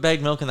didn't put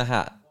bagged milk in the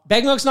hat.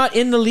 Bag Milk's not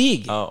in the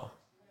league. Oh.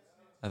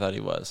 I thought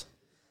he was.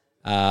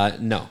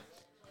 No.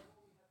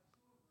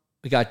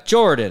 We got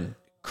Jordan,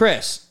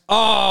 Chris.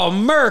 Oh,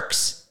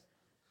 Merckx.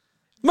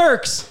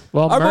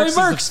 Well, Our Merckx boy is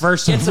the Merckx.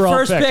 first It's the overall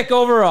first pick. pick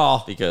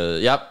overall.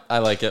 Because, yep, I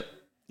like it.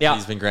 Yeah.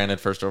 He's been granted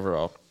first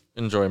overall.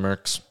 Enjoy,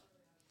 Mercs.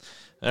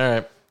 All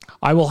right.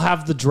 I will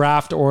have the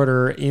draft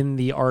order in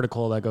the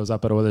article that goes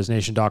up at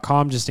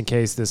OilersNation.com just in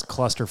case this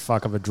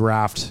clusterfuck of a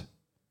draft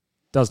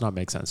does not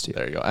make sense to you.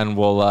 There you go. And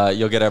we'll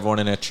you'll get everyone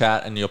in a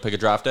chat and you'll pick a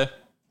draft day?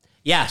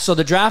 Yeah, so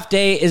the draft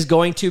day is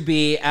going to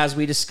be, as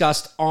we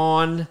discussed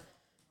on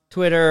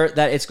Twitter,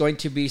 that it's going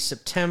to be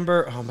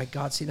September. Oh, my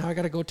God. See, now I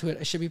got to go to it.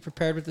 I should be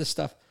prepared with this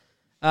stuff.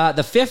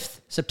 The 5th,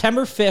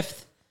 September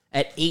 5th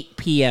at 8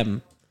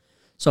 p.m.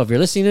 So if you're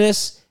listening to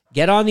this,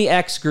 get on the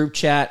X group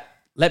chat.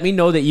 Let me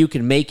know that you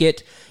can make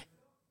it.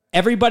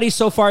 Everybody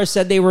so far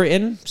said they were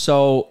in.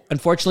 So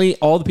unfortunately,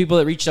 all the people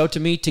that reached out to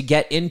me to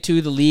get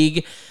into the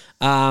league,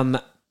 a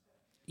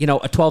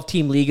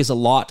 12-team league is a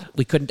lot.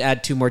 We couldn't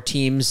add 2 more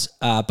teams,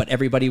 but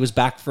everybody was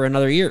back for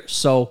another year.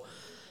 So,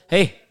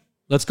 hey,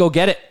 let's go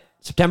get it.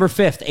 September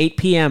 5th, 8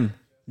 p.m.,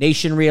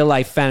 Nation Real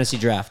Life Fantasy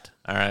Draft.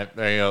 All right,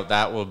 there you go.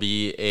 That will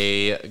be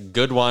a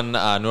good one.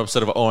 New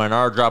episode of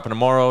ONR dropping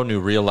tomorrow. New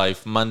Real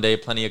Life Monday.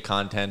 Plenty of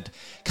content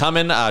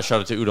coming. Shout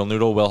out to Oodle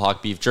Noodle, Will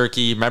Hawk Beef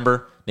Jerky.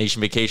 Remember,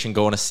 Nation Vacation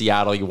going to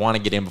Seattle. You want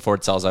to get in before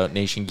it sells out.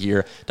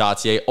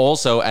 NationGear.ca.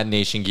 Also at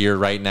Nation Gear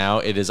right now,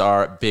 it is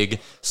our big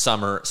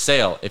summer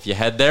sale. If you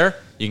head there,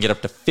 you can get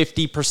up to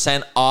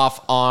 50%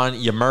 off on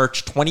your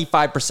merch,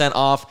 25%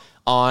 off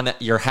on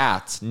your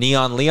hats.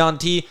 Neon Leon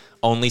tee,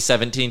 only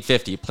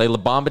 $17.50. Play La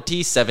Bamba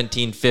tee,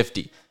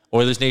 $17.50.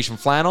 Oilers Nation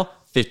flannel,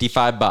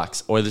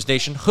 $55. Oilers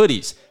Nation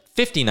hoodies,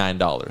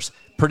 $59.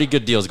 Pretty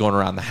good deals going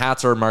around. The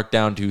hats are marked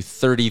down to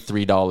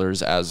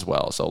 $33 as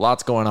well. So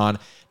lots going on.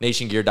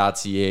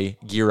 NationGear.ca.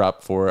 Gear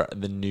up for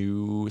the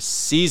new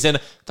season.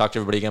 Talk to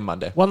everybody again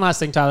Monday. One last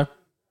thing, Tyler.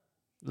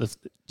 Do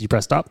you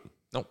press stop?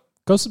 Nope.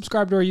 Go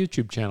subscribe to our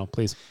YouTube channel,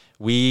 please.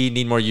 We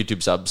need more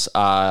YouTube subs.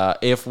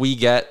 If we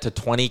get to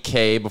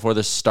 20K before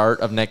the start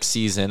of next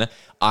season,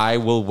 I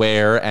will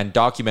wear and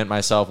document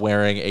myself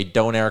wearing a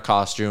Donair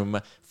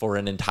costume for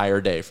an entire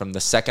day. From the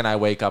second I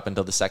wake up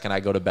until the second I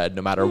go to bed,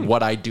 no matter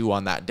what I do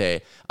on that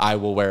day, I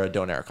will wear a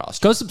Donair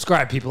costume. Go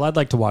subscribe, people. I'd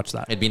like to watch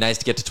that. It'd be nice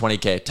to get to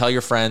 20K. Tell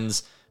your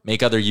friends,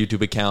 make other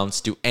YouTube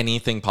accounts, do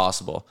anything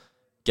possible.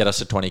 Get us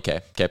to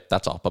 20K. Okay,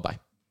 that's all. Bye-bye.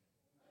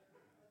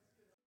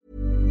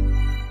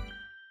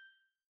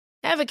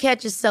 Ever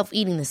catch yourself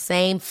eating the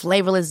same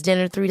flavorless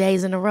dinner 3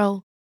 days in a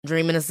row?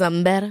 Dreaming of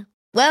something better?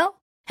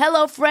 Well,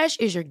 HelloFresh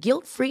is your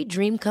guilt-free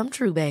dream come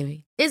true,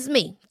 baby. It's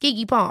me,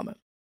 Keke Palmer.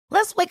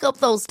 Let's wake up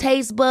those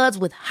taste buds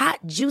with hot,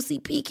 juicy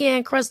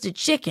pecan-crusted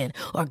chicken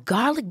or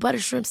garlic butter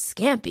shrimp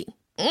scampi.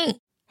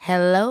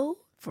 Hello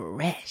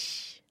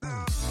Fresh.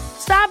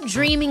 Stop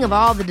dreaming of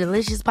all the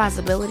delicious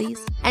possibilities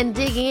and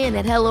dig in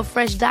at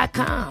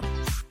HelloFresh.com.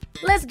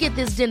 Let's get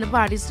this dinner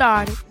party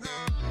started.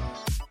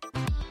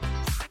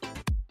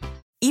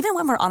 Even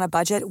when we're on a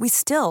budget, we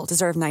still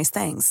deserve nice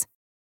things.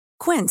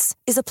 Quince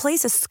is a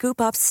place to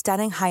scoop up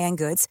stunning high-end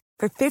goods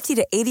for 50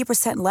 to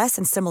 80% less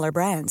than similar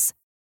brands.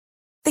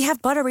 They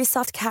have buttery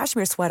soft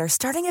cashmere sweaters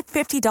starting at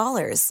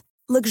 $50,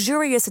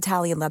 luxurious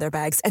Italian leather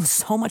bags, and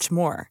so much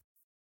more.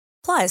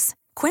 Plus,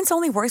 Quince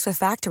only works with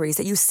factories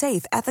that use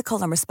safe,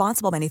 ethical, and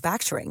responsible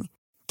manufacturing.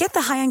 Get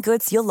the high-end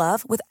goods you'll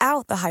love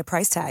without the high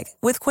price tag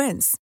with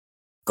Quince.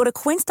 Go to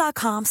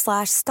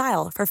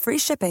quince.com/style for free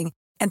shipping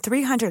and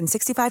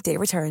 365-day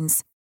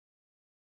returns.